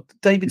God,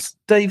 Dave's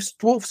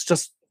dwarf's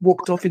just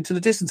walked off into the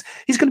distance.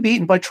 He's going to be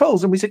eaten by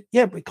trolls." And we said,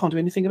 "Yeah, but we can't do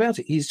anything about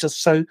it. He's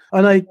just so."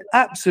 And I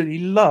absolutely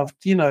loved,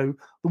 the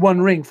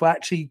One Ring for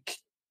actually,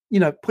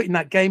 putting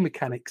that game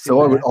mechanics.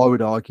 So I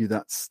would argue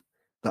that's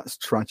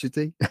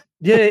tragedy.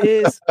 Yeah, it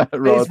is.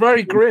 It's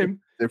very grim.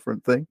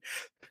 Different thing,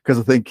 because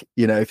I think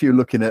if you're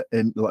looking at,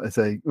 like I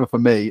say, for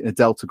me, in a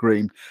Delta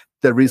Green,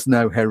 there is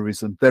no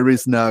heroism, there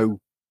is no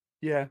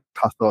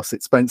pathos.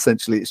 It's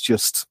essentially, it's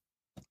just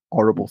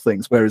horrible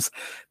things. Whereas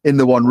in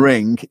the One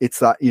Ring, it's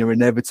that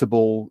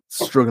inevitable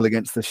struggle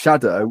against the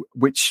shadow,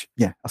 which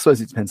I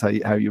suppose it depends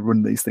how you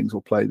run these things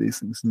or play these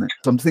things, isn't it?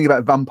 So I'm thinking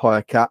about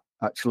Vampire Cat.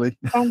 Actually,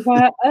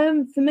 Vampire.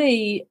 For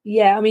me,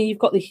 I mean, you've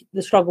got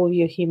the struggle with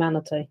your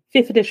humanity.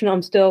 5th edition,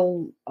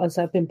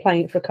 I've been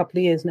playing it for a couple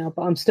of years now,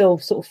 but I'm still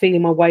sort of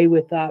feeling my way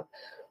with that.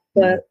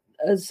 But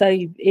as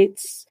I say,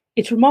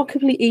 it's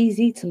remarkably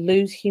easy to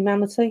lose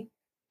humanity.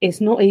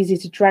 It's not easy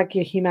to drag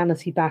your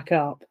humanity back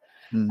up.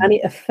 And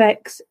it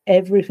affects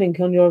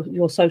everything on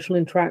your social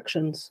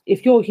interactions.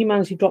 If your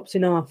humanity drops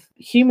enough,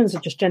 humans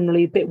are just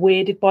generally a bit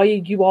weirded by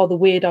you. You are the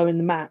weirdo in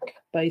the Mac,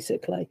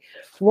 basically,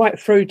 right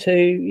through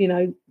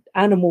to,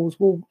 animals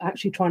will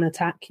actually try and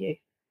attack you,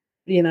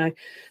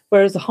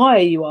 whereas the higher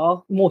you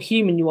are, the more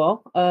human you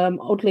are.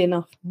 Oddly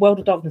enough, World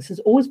of Darkness has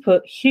always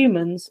put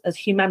humans as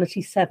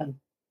humanity 7,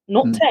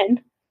 not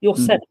 10, you're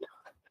 7.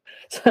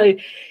 So,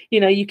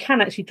 you can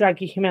actually drag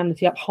your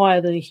humanity up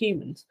higher than the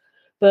humans,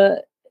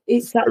 but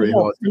it's that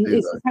loss, and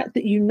it's the fact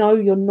that you're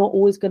not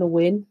always going to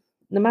win.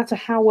 No matter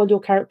how well your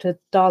character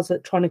does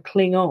at trying to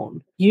cling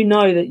on,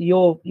 that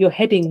you're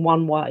heading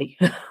one way.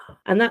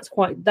 And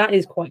that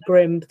is quite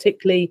grim,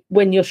 particularly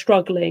when you're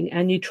struggling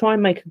and you try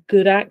and make a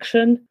good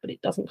action, but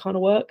it doesn't kind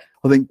of work.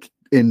 I think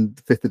in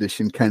 5th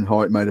edition, Ken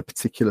Hite made a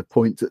particular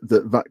point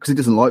that because he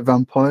doesn't like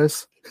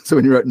vampires. So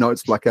when he wrote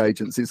Knights Black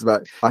Agents, it's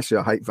about, actually,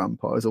 I hate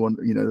vampires. I want,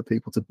 the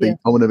people to beat. Yeah.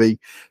 I want to be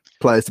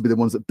players to be the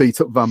ones that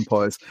beat up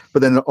vampires.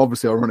 But then,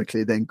 obviously,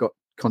 ironically, then got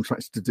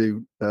contracted to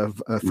do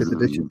 5th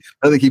edition.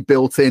 I think he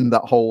built in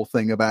that whole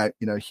thing about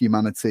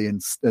humanity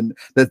and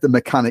the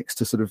mechanics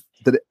to sort of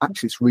that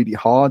it's really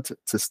hard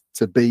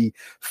to be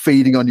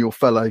feeding on your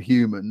fellow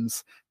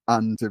humans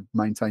and to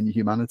maintain your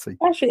humanity.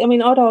 Actually, I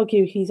mean, I'd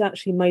argue he's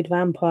actually made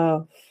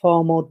Vampire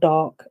far more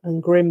dark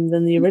and grim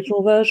than the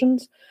original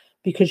versions,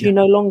 because you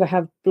no longer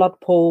have blood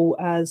pool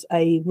as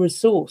a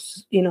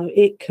resource.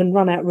 It can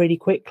run out really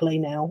quickly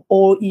now,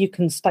 or you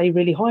can stay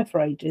really high for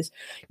ages.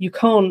 You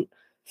can't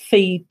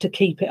feed to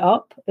keep it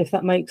up, if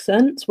that makes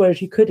sense,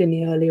 whereas you could in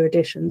the earlier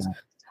editions.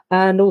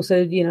 And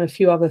also, a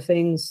few other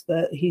things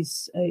that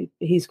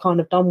he's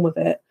kind of done with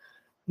it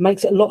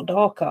makes it a lot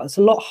darker. It's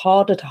a lot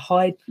harder to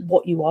hide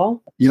what you are.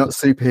 You're not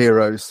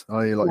superheroes,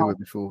 are you, like you were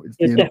before?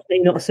 You're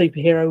definitely not a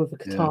superhero with a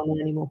katana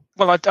anymore.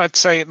 Well, I'd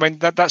say, I mean,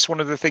 that's one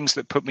of the things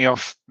that put me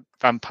off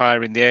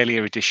Vampire in the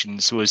earlier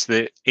editions, was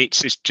that it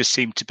just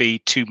seemed to be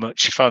too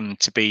much fun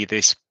to be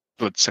this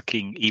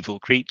blood-sucking evil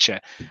creature.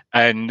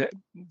 And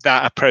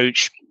that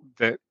approach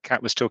that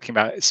Kat was talking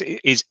about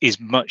is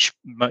much,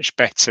 much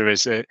better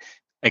as a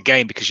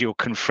game, because you're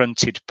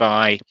confronted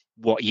by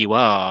what you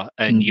are,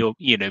 and you're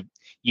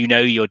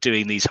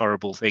doing these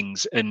horrible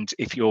things, and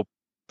if you're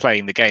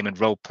playing the game and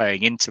role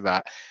playing into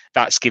that,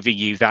 that's giving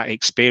you that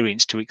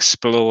experience to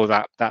explore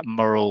that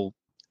moral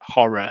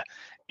horror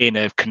in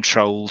a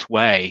controlled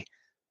way.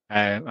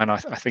 And I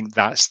think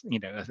that's,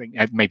 I think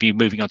maybe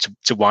moving on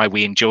to why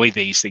we enjoy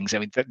these things. I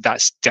mean,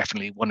 that's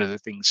definitely one of the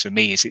things for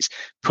me, is it's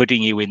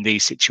putting you in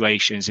these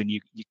situations and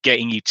you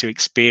getting you to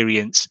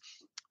experience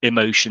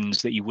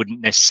emotions that you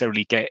wouldn't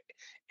necessarily get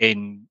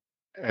in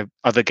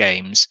other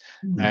games,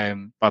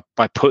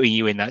 by putting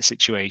you in that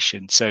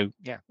situation. So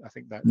I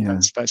think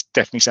that's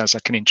definitely sounds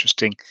like an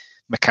interesting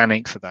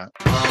mechanic for that.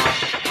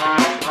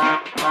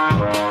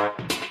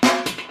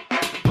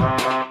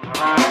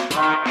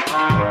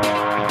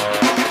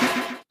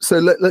 So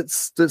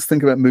let's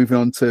think about moving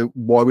on to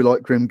why we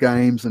like grim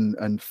games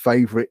and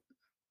favourite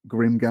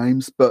grim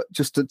games. But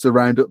just to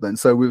round up then,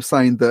 so we were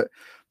saying that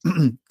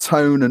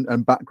tone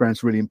and background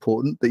is really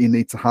important, that you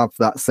need to have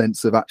that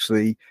sense of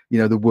actually,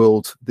 the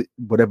world,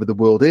 whatever the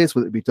world is,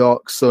 whether it be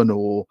Dark Sun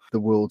or the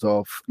world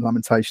of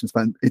Lamentations,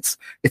 it's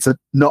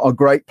not a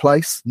great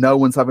place. No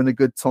one's having a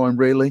good time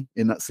really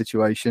in that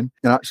situation,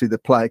 and actually the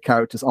player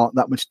characters aren't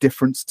that much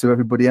different to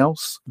everybody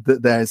else.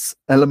 That there's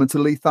element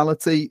of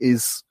lethality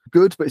is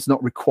good, but it's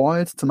not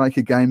required to make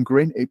a game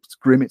grim.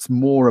 It's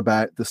more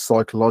about the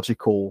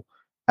psychological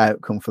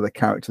outcome for the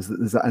characters.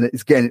 And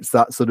it's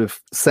that sort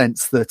of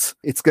sense that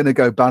it's going to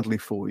go badly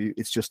for you.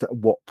 It's just at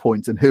what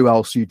point and who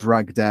else you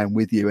drag down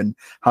with you, and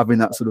having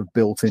that sort of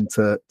built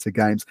into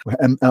games.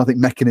 And I think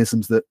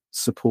mechanisms that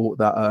support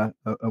that are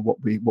what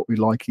we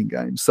like in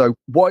games. So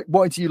why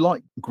do you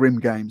like grim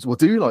games? Well,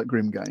 do you like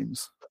grim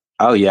games?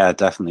 Oh yeah, I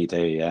definitely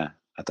do. Yeah,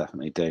 I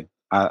definitely do.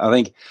 I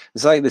think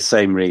it's like the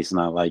same reason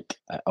I like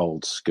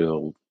old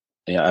school,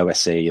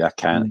 OSE, that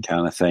kind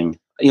of thing.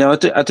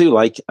 I do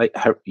like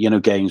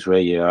games where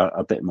you are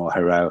a bit more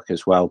heroic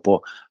as well.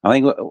 But I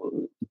think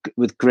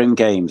with grim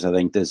games, I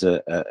think there's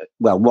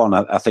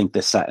I think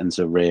the settings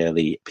are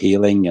really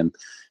appealing, and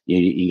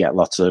you get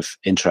lots of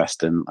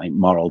interest in like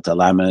moral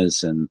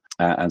dilemmas and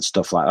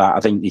stuff like that.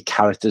 I think the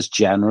characters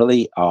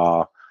generally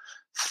are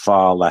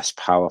far less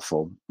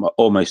powerful,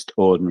 almost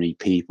ordinary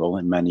people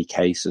in many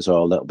cases, or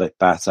a little bit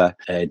better.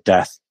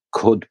 Death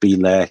could be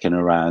lurking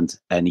around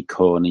any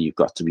corner. You've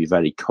got to be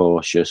very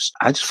cautious.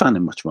 I just find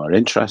it much more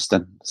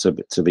interesting,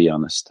 to be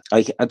honest.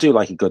 I do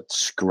like a good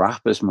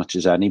scrap as much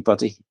as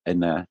anybody in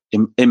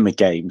my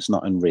games,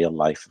 not in real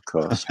life, of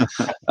course.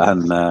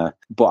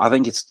 But I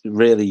think it's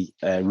really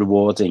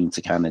rewarding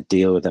to kind of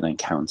deal with an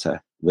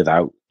encounter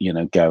without,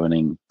 going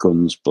in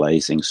guns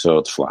blazing,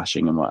 swords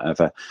flashing, and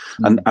whatever,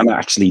 and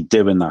actually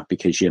doing that,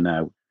 because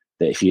that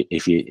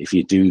if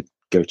you do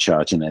go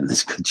charging in,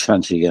 there's a good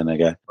chance you're going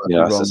to get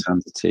that's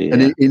handed to you.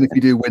 And even if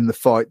you do win the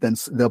fight, then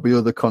there'll be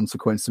other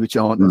consequences which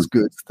aren't as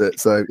good.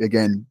 So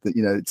again,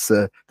 it's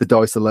the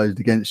dice are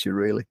loaded against you,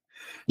 really.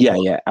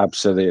 Yeah,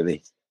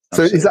 absolutely.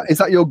 So is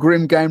that your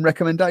Grim game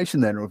recommendation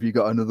then, or have you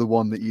got another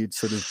one that you'd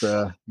sort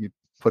of you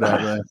put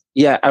out there?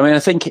 Yeah, I mean, I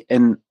think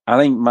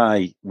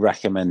my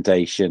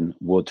recommendation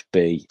would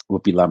be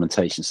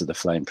Lamentations of the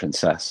Flame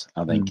Princess.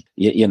 I think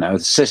the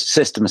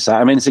system aside,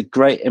 I mean, it's a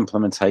great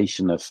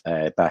implementation of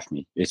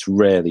BACME. It's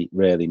really,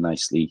 really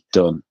nicely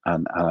done,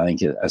 and I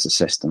think as a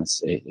system,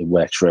 it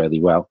works really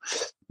well.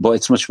 But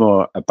it's much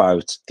more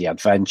about the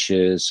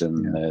adventures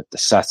and the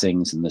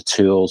settings and the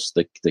tools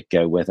that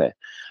go with it.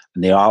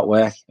 And the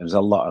artwork, there's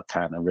a lot of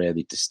kind of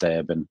really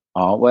disturbing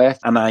artwork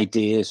and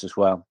ideas as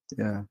well.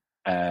 Yeah.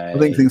 I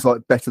think things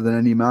like Better Than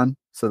Any Man.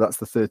 So that's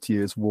the 30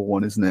 Years War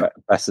one, isn't it?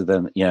 Better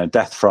Than,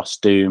 Death,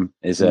 Frost, Doom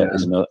is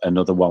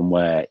another one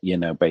where,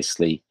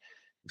 basically,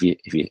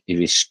 if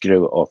you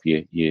screw it up,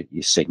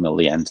 you signal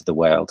the end of the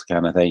world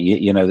kind of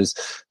thing.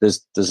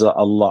 There's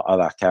a lot of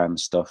that kind of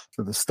stuff.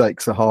 So the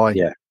stakes are high.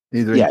 Yeah.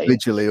 Either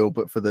individually or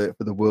but for the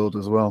world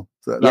as well.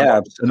 So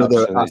that's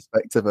another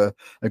aspect of a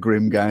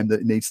grim game that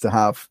it needs to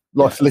have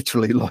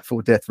literally life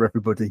or death for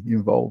everybody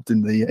involved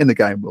in the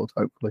game world,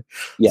 hopefully.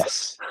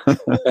 Yes.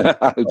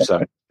 I hope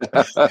so.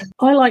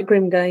 I like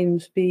grim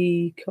games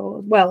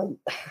because, well,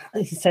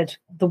 as you said,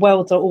 the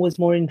worlds are always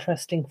more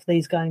interesting for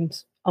these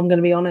games. I'm going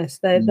to be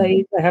honest.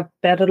 They have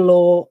better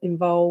lore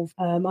involved.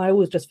 I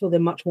always just feel they're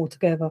much more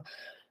together.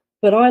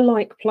 But I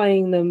like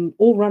playing them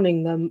or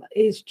running them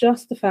is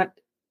just the fact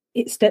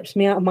it steps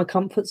me out of my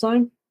comfort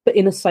zone, but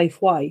in a safe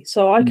way.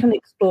 So I can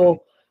explore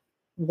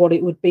what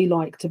it would be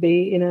like to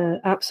be in an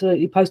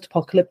absolutely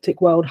post-apocalyptic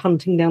world,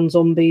 hunting down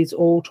zombies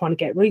or trying to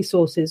get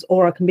resources,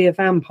 or I can be a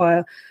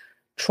vampire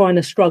trying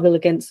to struggle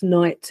against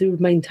night to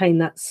maintain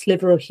that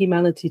sliver of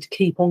humanity to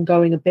keep on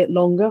going a bit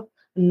longer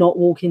and not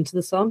walk into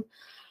the sun.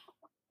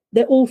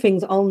 They're all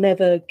things I'll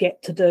never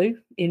get to do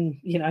in,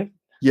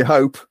 You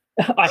hope.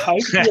 I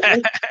hope.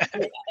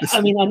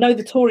 I mean, I know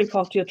the Tory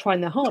party are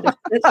trying their hardest.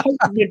 Let's hope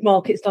the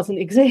mid-markets doesn't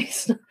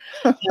exist.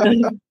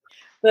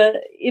 But,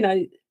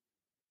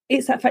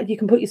 it's that fact you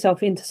can put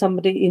yourself into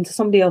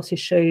somebody else's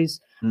shoes.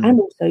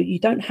 And also you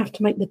don't have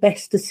to make the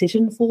best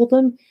decision for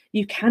them.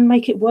 You can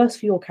make it worse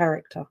for your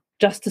character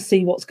just to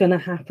see what's going to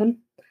happen.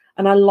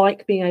 And I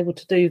like being able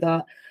to do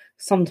that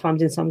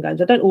sometimes in some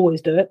games. I don't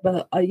always do it,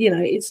 but,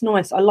 it's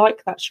nice. I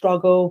like that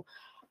struggle.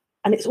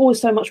 And it's always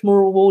so much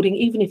more rewarding,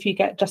 even if you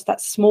get just that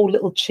small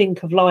little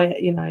chink of light,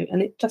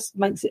 and it just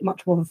makes it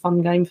much more of a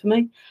fun game for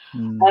me.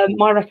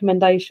 My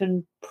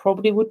recommendation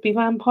probably would be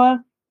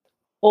Vampire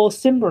or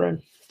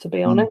Symbaroum, to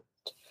be honest,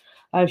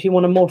 if you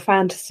want a more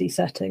fantasy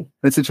setting.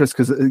 It's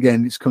interesting because,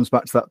 again, it comes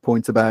back to that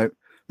point about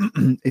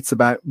it's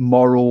about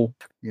moral,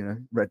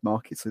 red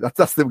markets. So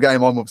that's the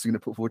game I'm obviously going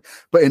to put forward.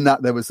 But in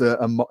that, there was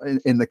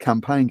in the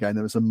campaign game,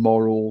 there was a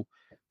moral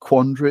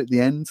quandary at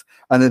the end,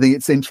 and I think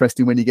it's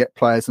interesting when you get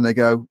players and they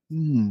go,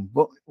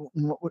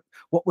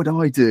 what would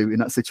I do in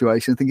that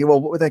situation? Thinking,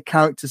 well, what would their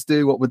characters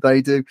do? What would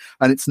they do?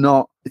 And it's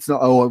not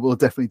I will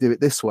definitely do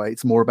it this way.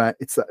 It's more about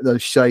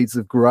those shades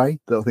of grey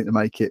that I think to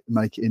make it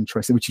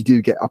interesting, which you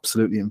do get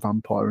absolutely in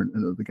Vampire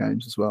and other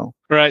games as well.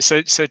 Right.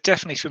 So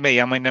definitely for me,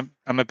 I mean,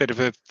 I'm a bit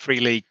of a Free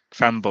League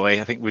fanboy.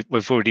 I think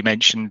we've already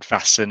mentioned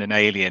Vaesen and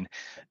Alien,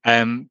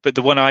 but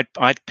the one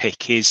I'd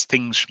pick is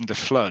Things from the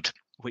Flood,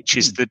 which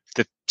is the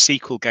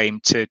sequel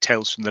game to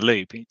Tales from the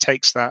Loop. It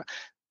takes that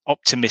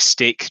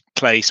optimistic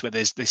place where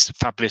there's this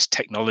fabulous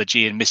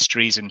technology and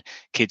mysteries and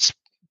kids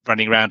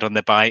running around on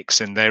their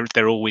bikes, and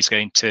they're always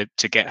going to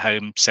get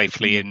home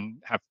safely and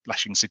have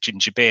lashings of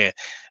ginger beer.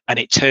 And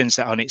it turns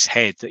that on its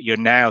head, that you're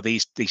now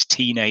these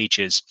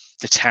teenagers.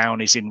 The town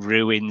is in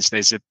ruins.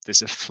 There's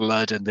a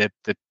flood, and the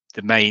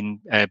main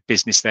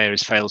business there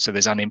has failed. So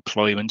there's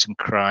unemployment and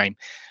crime.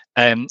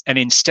 And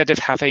instead of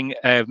having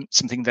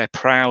something they're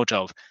proud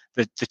of,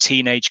 the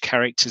teenage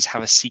characters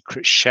have a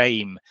secret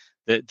shame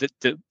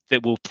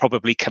that will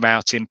probably come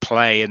out in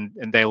play, and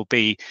they'll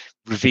be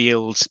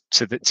revealed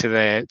to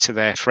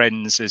their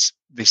friends as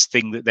this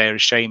thing that they're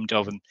ashamed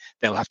of, and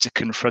they'll have to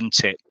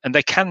confront it. And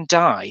they can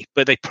die,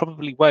 but they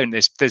probably won't.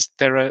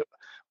 There are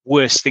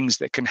worse things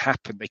that can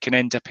happen. They can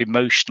end up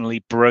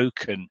emotionally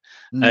broken,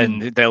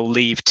 and they'll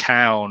leave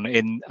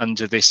town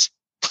under this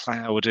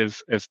cloud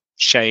of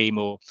shame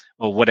or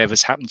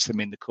whatever's happened to them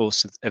in the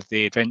course of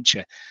the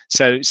adventure.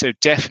 So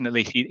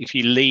definitely if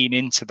you lean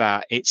into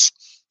that, it's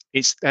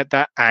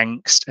that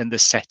angst and the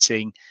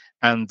setting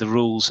and the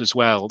rules as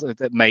well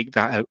that make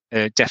that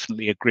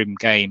definitely a grim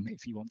game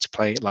if you want to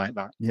play it like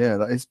that. Yeah,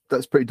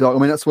 that's pretty dark. I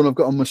mean, that's one I've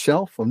got on my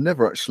shelf. I've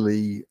never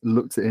actually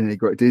looked at it in any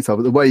great detail,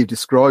 but the way you've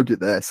described it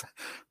there,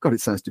 God,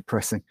 it sounds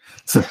depressing.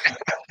 So,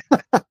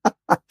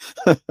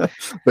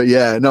 but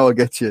yeah, no, I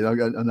get you.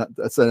 And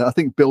I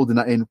think building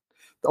that in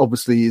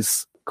obviously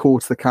is core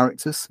to the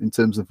characters in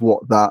terms of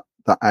what that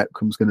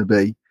outcome's going to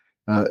be.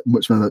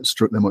 Much more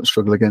they might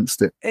struggle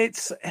against it.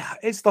 It's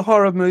the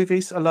horror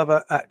movies. I love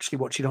actually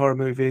watching horror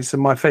movies,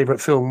 and my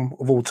favourite film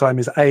of all time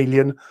is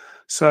Alien.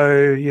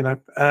 So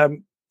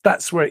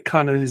that's where it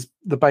kind of is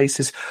the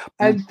basis.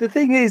 And the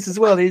thing is, as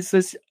well, is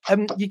this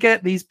you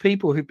get these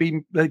people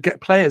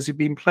get players who've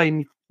been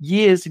playing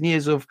years and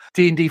years of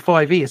D&D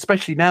 5e,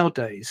 especially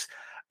nowadays.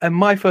 And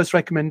my first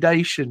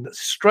recommendation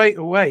straight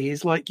away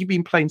is like, you've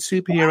been playing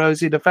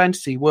superheroes in a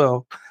fantasy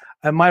world,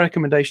 and my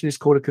recommendation is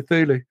Call of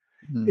Cthulhu.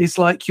 It's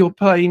like you're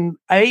playing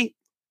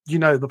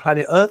the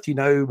planet Earth,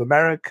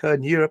 America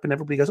and Europe, and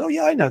everybody goes, oh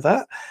yeah, I know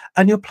that.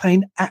 And you're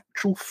playing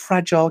actual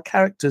fragile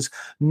characters,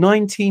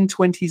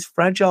 1920s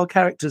fragile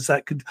characters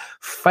that could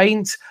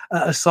faint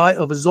at a sight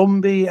of a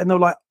zombie. And they're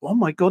like, oh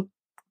my God,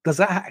 does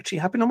that actually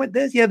happen? I went,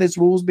 there's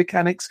rules,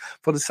 mechanics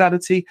for the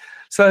sanity.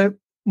 So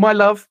my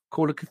love,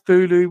 Call of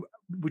Cthulhu,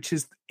 which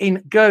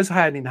goes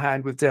hand in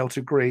hand with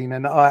Delta Green,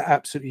 and I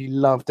absolutely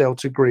love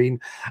Delta Green.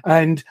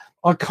 And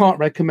I can't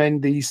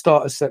recommend the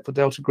starter set for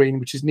Delta Green,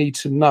 which is Need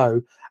to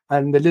Know,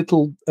 and the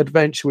little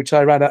adventure which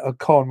I ran at a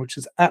con, which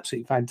is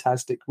absolutely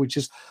fantastic, which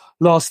is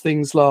Last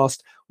Things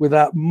Last, with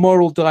that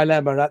moral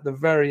dilemma at the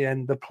very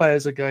end. The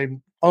players are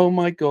going, oh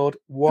my God,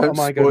 what am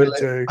I going to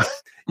do?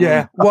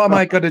 Yeah, what am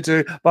I going to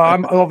do? But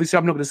I'm not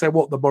going to say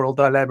what the moral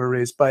dilemma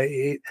is, but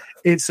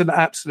it's an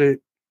absolute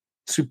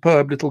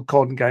superb little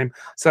con game.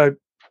 So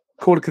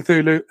Call of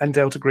Cthulhu and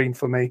Delta Green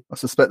for me. I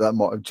suspect that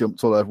might have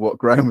jumped all over what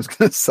Graham was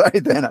going to say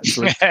then,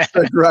 actually.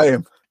 So,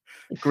 Graham,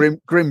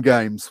 grim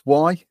games.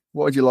 Why?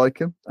 Why do you like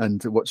them?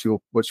 And what's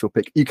your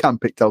pick? You can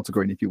pick Delta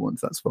Green if you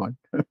want. That's fine.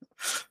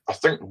 I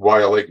think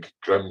why I like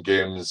grim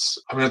games.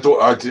 I mean, I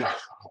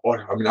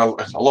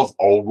love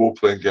all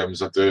role-playing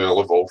games. I do. I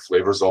love all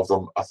flavors of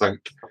them. I think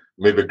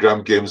maybe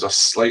grim games are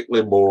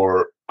slightly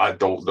more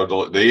adult. They're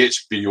like the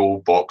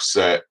HBO box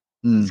set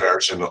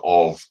version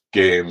of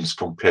games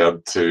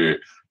compared to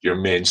your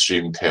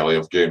mainstream telly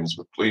of games.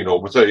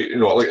 Without,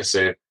 like I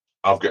say,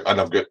 I've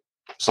got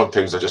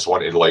sometimes I just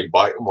want to lie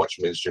back and watch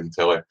mainstream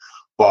telly.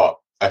 But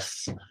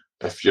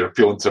if you're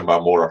appealing to my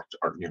more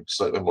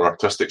slightly more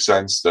artistic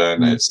sense,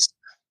 then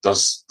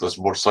there's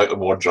slightly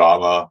more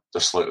drama,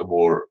 there's slightly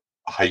more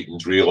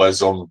heightened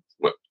realism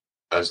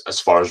as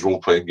far as role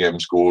playing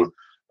games go.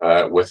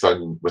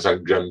 Within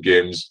grim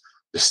games,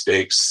 the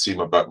stakes seem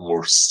a bit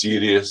more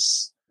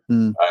serious.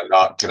 And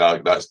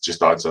that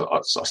just adds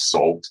a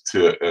salt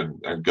to it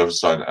and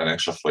gives an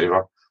extra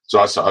flavour. So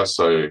that's how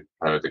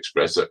I'd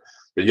express it.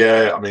 But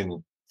yeah, I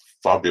mean,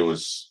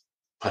 Fabio's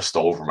pissed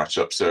all over my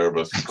chips there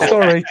with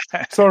sorry,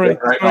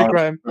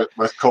 Graham.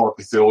 With Call of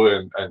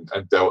Cthulhu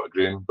and Delta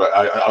Green. But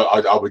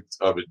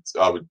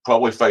I would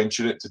probably fine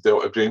tune it to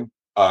Delta Green.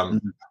 I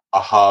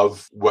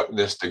have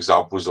witnessed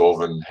examples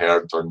of and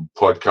heard on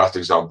podcast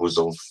examples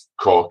of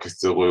Call of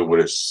Cthulhu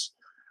where it's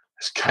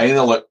kind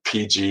of like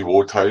PG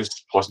Wodehouse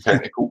plus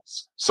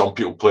tentacles. Some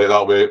people play it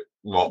that way.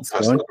 Not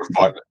fun.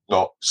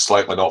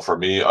 Slightly not for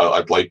me.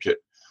 I'd like it.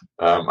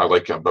 I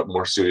like it a bit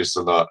more serious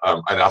than that.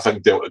 And I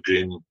think Delta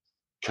Green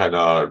kind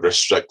of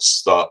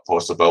restricts that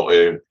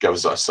possibility,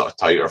 gives it a sort of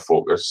tighter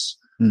focus.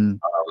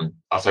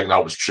 I think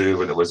that was true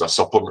when it was a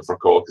supplement for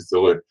Call of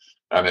Cthulhu,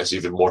 and it's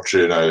even more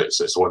true now.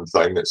 It's its own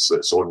thing. It's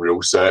its own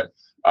rule set,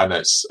 and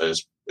it's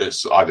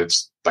added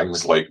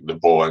things like the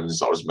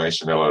bonds I was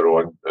mentioning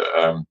earlier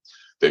on.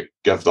 They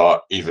give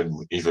that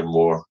even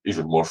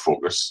more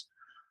focus.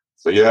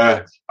 So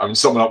yeah,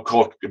 summing up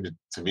Call of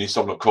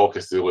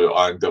Cthulhu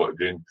and Delta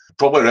Green.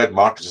 Probably Red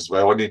Markets as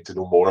well. I need to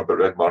know more about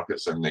Red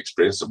Markets and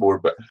experience it more.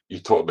 But you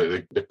talk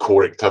about the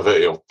core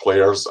activity of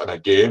players in a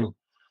game.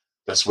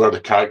 That's where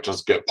the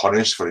characters get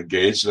punished for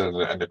engaging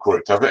in the core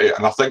activity.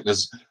 And I think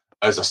as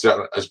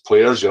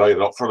players, you're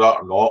either up for that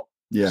or not.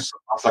 Yeah. So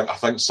I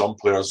think some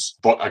players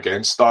butt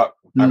against that,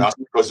 and that's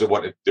because they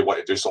want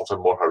to do something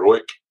more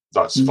heroic.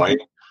 That's fine.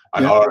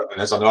 And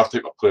there's another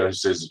type of player who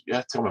says,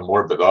 yeah, tell me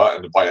more about that,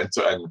 and they buy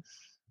into it.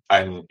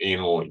 And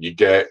you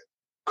get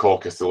Call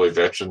of Cthulhu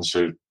veterans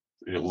who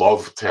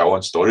love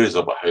telling stories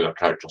about how their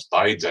characters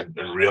died in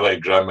really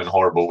grim and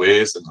horrible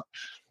ways. And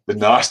the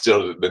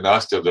nastier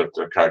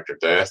their character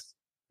death,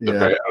 the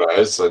better it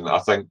is. And I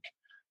think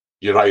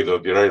you're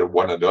either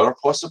one or the other,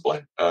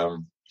 possibly. Yeah,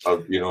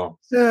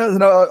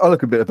 I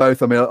look a bit of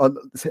both. I mean,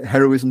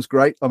 heroism's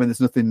great. I mean,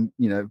 there's nothing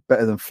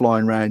better than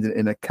flying around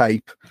in a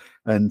cape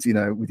and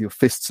with your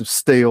fists of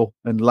steel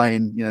and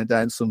laying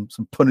down some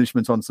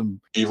punishment on some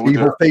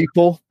evil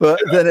people.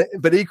 But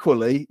but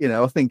equally,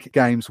 I think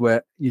games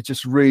where you're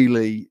just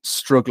really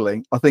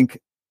struggling. I think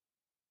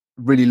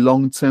really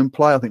long-term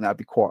play, I think that'd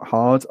be quite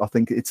hard. I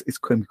think it's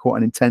can be quite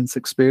an intense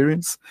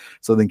experience.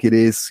 So I think it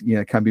is,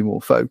 can be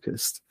more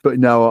focused. But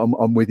no,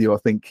 I'm with you. I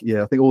think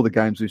all the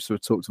games we've sort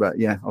of talked about,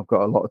 I've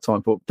got a lot of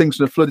time for. Things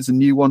from the Flood is a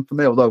new one for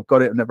me, although I've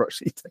got it, I've never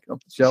actually taken it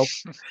off the shelf.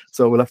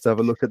 So we'll have to have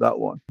a look at that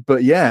one.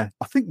 But I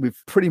think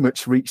we've pretty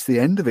much reached the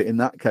end of it in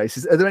that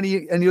case. Are there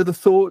any other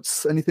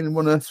thoughts? Anything you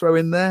want to throw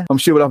in there? I'm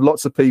sure we'll have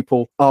lots of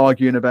people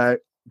arguing about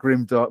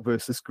Grimdark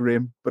versus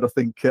Grim, but I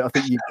think you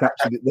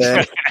captured it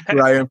there,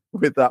 Graham,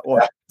 with that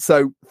one.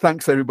 So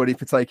thanks everybody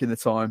for taking the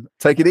time.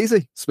 Take it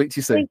easy. Speak to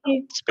you soon.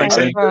 Thank you. Speak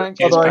soon.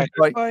 Bye.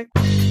 Bye. Bye.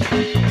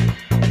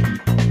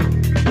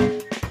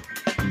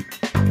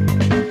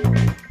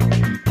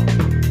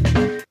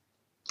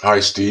 Hi,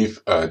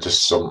 Steve.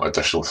 Just some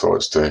additional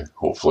thoughts to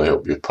hopefully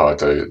help you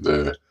pad out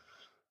the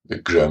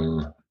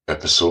Grim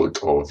episode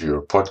of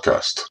your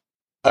podcast.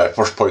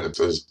 First point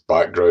is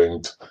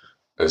background.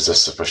 Is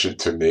this sufficient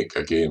to make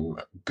a game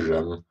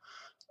grim?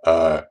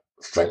 I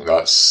think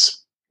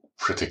that's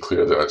pretty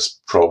clear that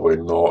it's probably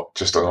not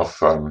just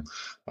enough. I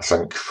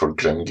think for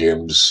grim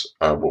games,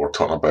 what we're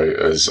talking about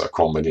is a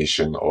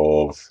combination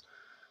of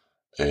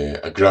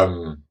a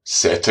grim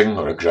setting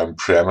or a grim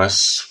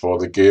premise for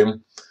the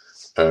game.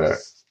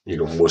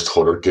 Most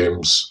horror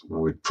games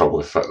would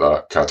probably fit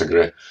that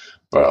category,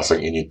 but I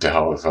think you need to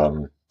have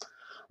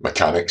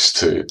mechanics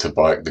to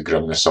back the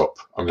grimness up.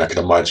 I mean, I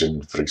can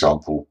imagine, for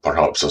example,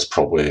 perhaps there's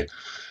probably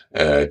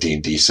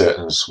D&D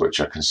settings which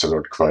are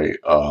considered quite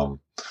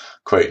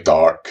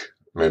dark,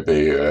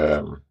 maybe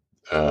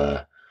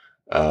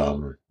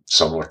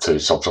similar to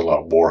something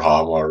like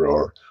Warhammer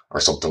or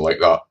something like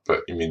that.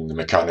 But I mean, the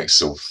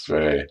mechanics of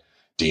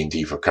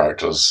D&D for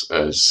characters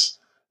is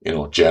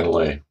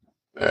generally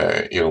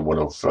one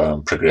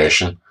of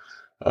progression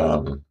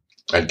and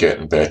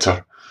getting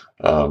better.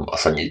 I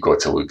think you've got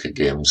to look at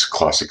games,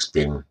 classic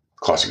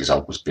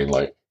examples being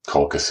like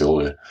Call of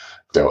Cthulhu,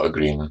 Delta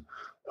Green,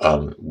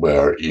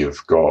 where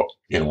you've got,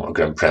 a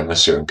grim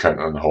premise, you're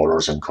encountering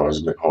horrors and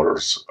cosmic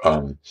horrors.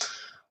 And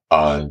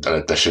in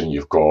addition,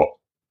 you've got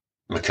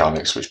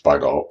mechanics which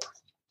back up,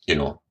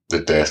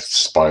 the death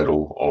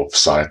spiral of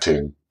Sanity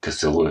and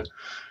Cthulhu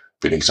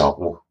being an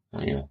example.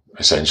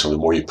 Essentially, the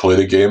more you play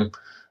the game,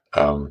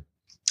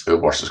 the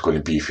worse it's going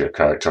to be for your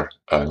character.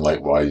 And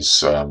likewise,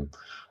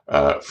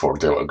 for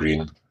Delta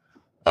Green,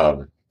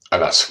 and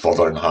that's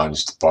further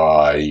enhanced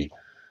by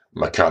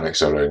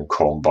mechanics around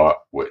combat,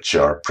 which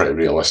are pretty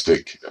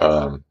realistic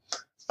and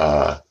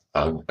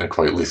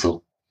quite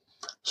lethal.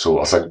 So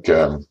I think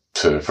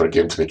for a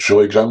game to be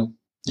truly grim,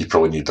 you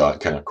probably need that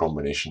kind of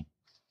combination.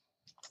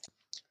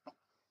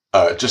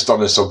 Just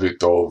on the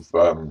subject of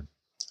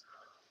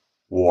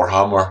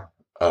Warhammer,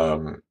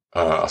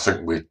 I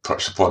think we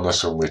touched upon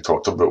this when we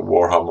talked about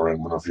Warhammer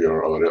in one of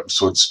your other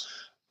episodes.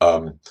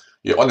 On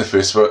the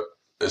face of it,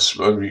 it's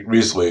a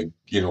reasonably,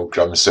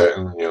 grim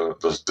setting.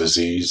 There's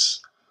disease,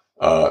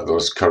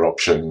 there's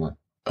corruption,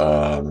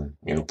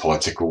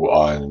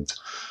 political, and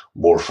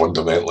more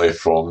fundamentally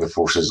from the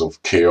forces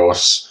of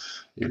chaos.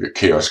 You've got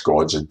chaos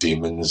gods and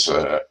demons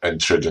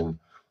intruding.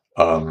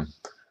 I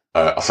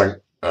think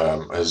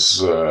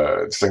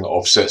the thing that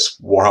offsets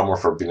Warhammer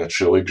for being a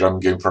truly grim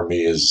game for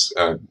me is,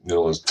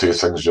 there's two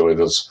things really.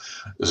 There's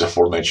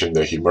aforementioned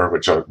the humour,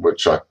 which I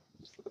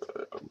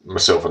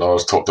myself and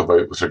others talked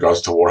about with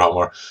regards to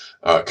Warhammer.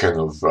 That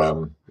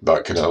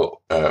kind of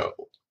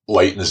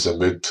lightens the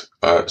mood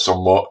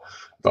somewhat.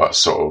 That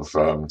sort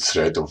of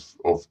thread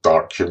of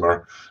dark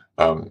humour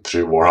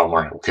through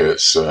Warhammer. Okay,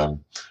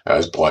 it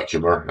is black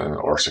humour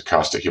or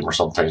sarcastic humour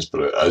sometimes,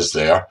 but it is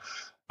there.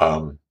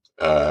 And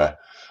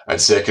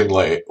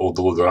secondly,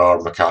 although there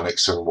are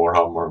mechanics in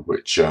Warhammer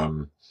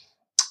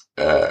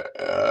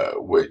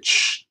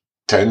which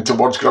tend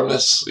towards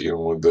grimness,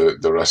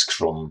 the risk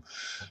from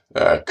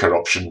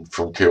corruption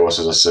from chaos,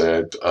 as I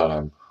said,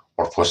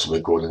 or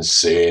possibly going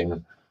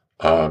insane,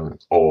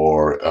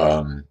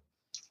 or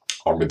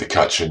maybe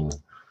catching,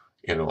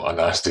 a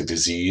nasty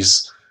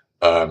disease.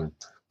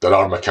 There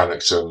are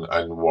mechanics in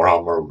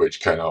Warhammer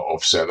which kind of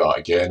offset that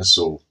again.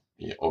 So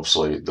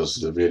obviously there's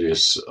the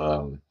various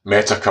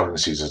meta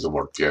currencies is the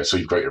word. Yeah, so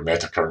you've got your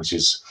meta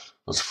currencies.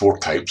 There's 4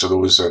 types of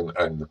those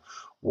in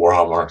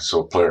Warhammer,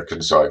 so a player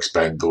can sort of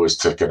expend those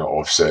to kind of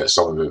offset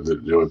some of the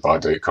really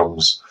bad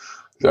outcomes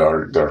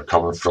they're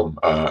coming from.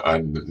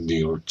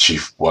 And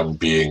chief one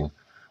being,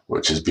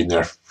 which has been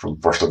there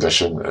from first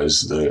edition,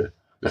 is the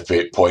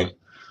fate point.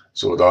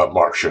 So that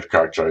marks your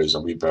character as a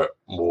wee bit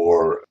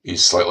more,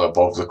 he's slightly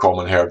above the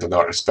common herd in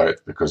that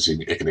respect, because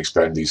he can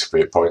expend these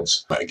fate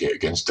points, mitigate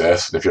against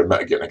death. And if you're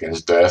mitigating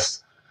against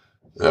death,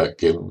 that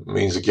game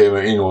means the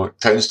game,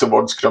 tends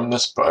towards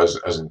grimness, but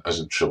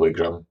isn't truly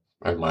grim,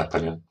 in my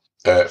opinion.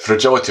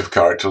 Fragility of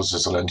characters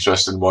is an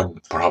interesting one.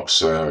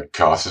 Perhaps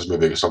Kath has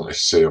maybe got something to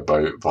say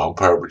about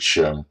Vampire, which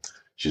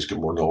she's got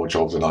more knowledge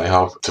of than I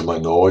have. To my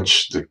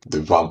knowledge, the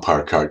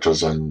vampire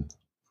characters in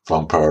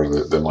Vampire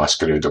the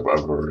Masquerade or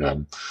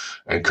whatever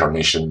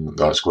incarnation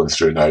that's going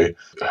through now,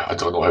 I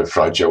don't know how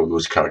fragile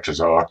those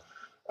characters are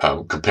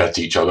compared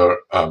to each other.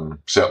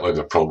 Certainly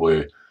they're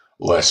probably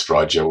less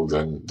fragile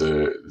than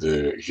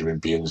the human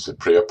beings they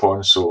prey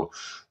upon. So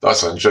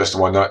that's an interesting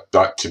one.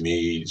 That to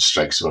me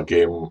strikes of a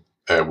game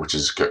which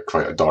has got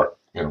quite a dark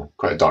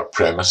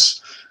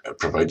premise,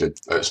 provided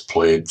it's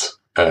played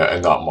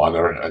in that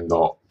manner and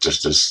not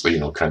just as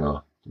kind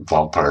of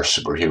vampire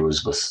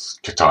superheroes with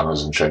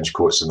katanas and trench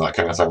coats and that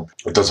kind of thing.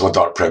 It does have a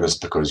dark premise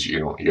because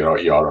you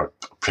are a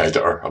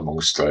predator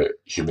amongst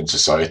human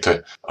society,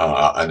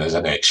 and as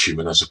an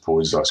ex-human, I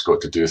suppose that's got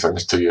to do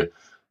things to you.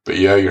 But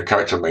yeah, your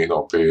character might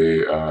not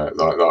be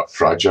that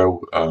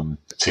fragile.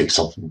 It takes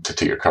something to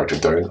take your character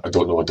down. I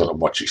don't know. I don't have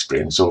much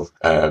experience of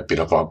being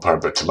a vampire,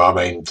 but to my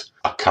mind,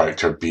 a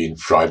character being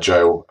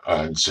fragile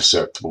and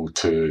susceptible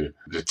to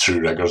the true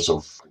rigours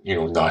of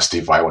nasty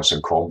violence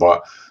in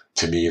combat.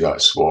 To me,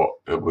 that's what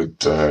it would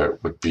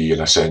be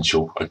an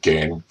essential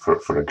again for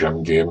a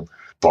grim game.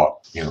 But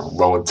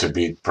willing to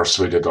be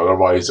persuaded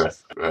otherwise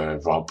if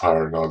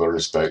Vampire in other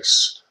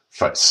respects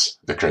fits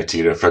the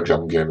criteria for a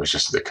grim game. It's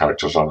just that the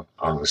characters aren't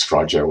as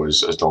fragile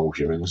as normal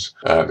humans.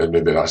 Then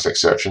maybe that's an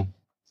exception.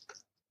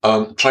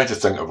 Trying to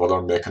think of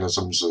other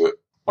mechanisms that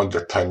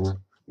underpin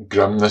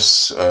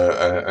grimness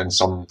in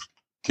some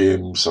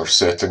games or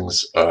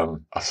settings.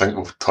 I think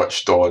we've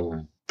touched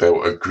on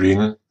Delta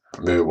Green.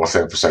 Maybe worth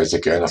emphasising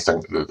again, I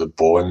think that the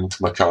bond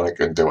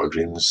mechanic in Delta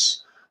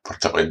Green's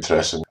particularly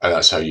interesting, and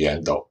that's how you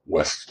end up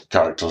with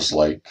characters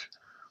like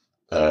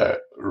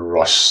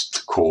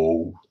Rust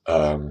Cole,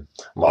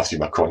 Matthew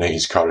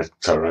McConaughey's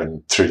character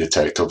in True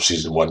Detective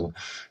Season 1,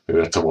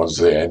 who towards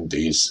the end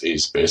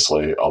he's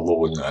basically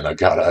alone in a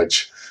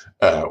garage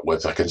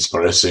with a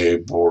conspiracy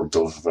board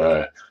of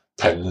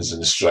pins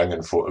and string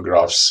and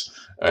photographs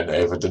and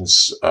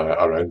evidence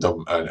around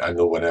him and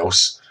no one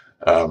else.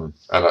 And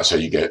that's how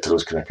you get to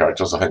those kind of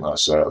characters. I think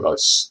that's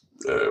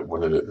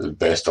one of the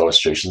best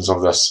illustrations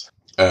of this.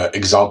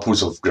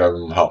 Examples of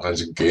grim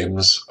happenings in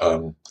games.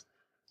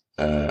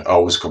 I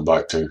always come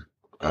back to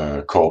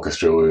Call of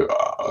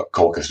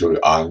Cthulhu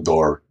and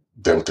or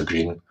Delta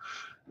Green.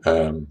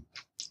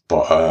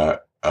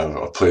 But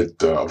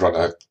I've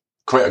run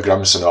quite a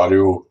grim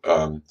scenario.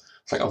 I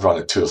think I've run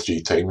it 2 or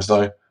 3 times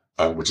now,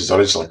 which is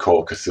originally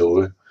Call of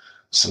Cthulhu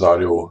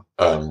scenario.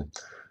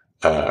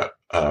 But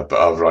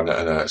I've run it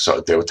in a sort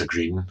of Delta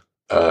Green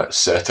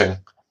setting.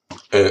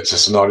 It's a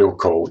scenario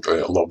called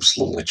Love's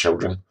Lonely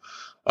Children.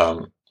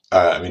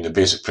 The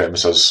basic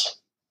premise is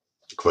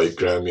quite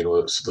grim. It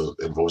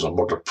involves a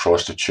murdered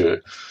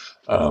prostitute.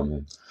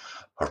 Her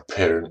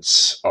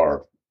parents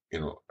are,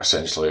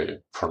 essentially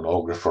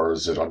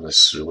pornographers. They run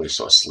this really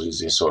sort of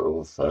sleazy sort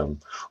of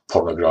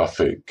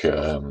pornographic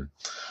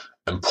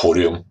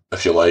emporium,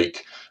 if you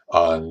like.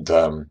 And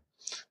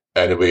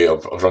anyway,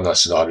 I've run that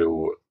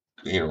scenario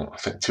I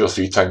think 2 or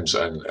 3 times,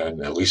 and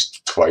at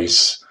least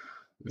twice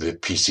the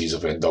PCs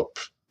have ended up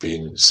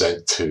being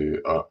sent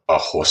to a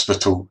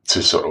hospital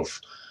to sort of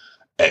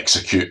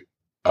execute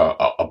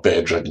a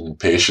bedridden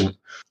patient,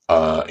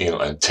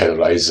 and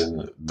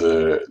terrorising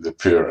the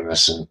poor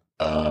innocent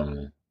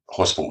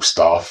hospital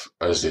staff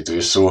as they do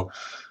so,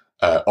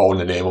 all in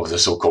the name of the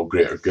so-called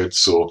greater good.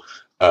 So,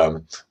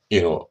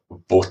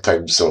 both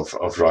times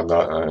I've run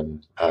that,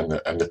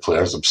 and the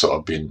players have sort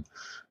of been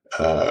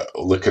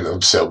looking at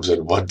themselves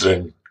and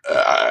wondering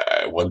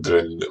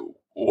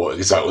what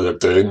exactly they're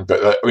doing.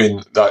 But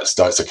that's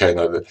the kind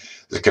of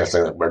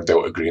thing that where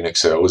Delta Green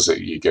excels,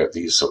 that you get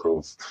these sort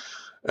of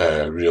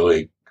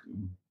really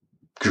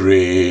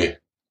grey,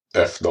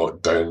 if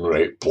not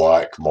downright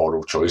black,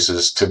 moral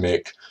choices to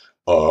make,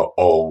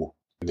 all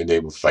in the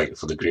name of fighting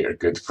for the greater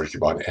good for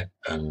humanity.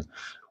 And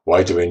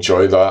why do we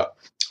enjoy that?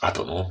 I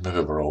don't know.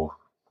 Maybe we're all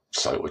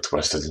slightly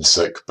twisted and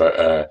sick,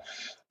 but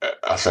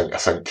I think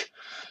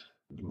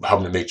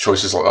having to make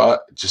choices like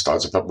that just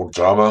adds a bit more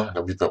drama and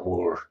a wee bit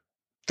more,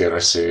 dare I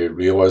say,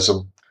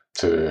 realism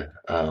to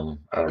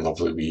our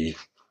lovely wee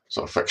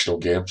sort of fictional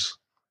games.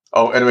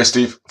 Oh, anyway,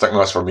 Steve, I think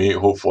that's for me.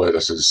 Hopefully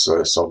this is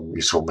some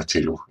useful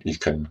material you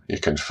can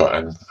fit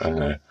in,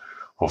 and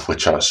hopefully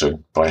chat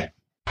soon. Bye.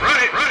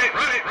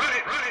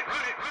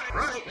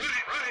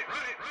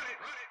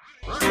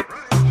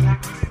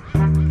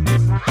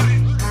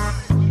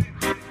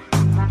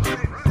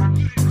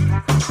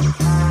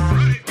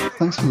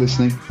 Thanks for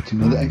listening to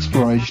another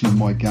exploration of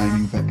my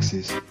gaming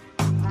vexes.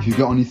 If you've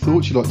got any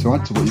thoughts you'd like to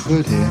add to what you've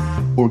heard here,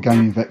 or a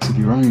gaming vex of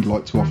your own you'd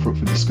like to offer up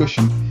for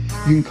discussion,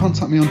 you can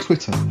contact me on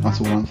Twitter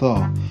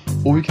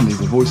 @AllAnthar, or you can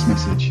leave a voice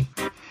message.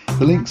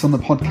 The link's on the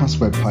podcast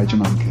webpage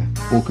on Anchor,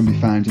 or can be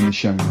found in the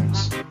show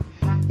notes.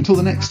 Until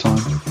the next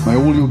time, may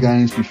all your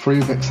games be free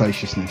of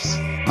vexatiousness,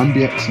 and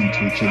be excellent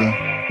to each other,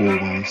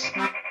 always.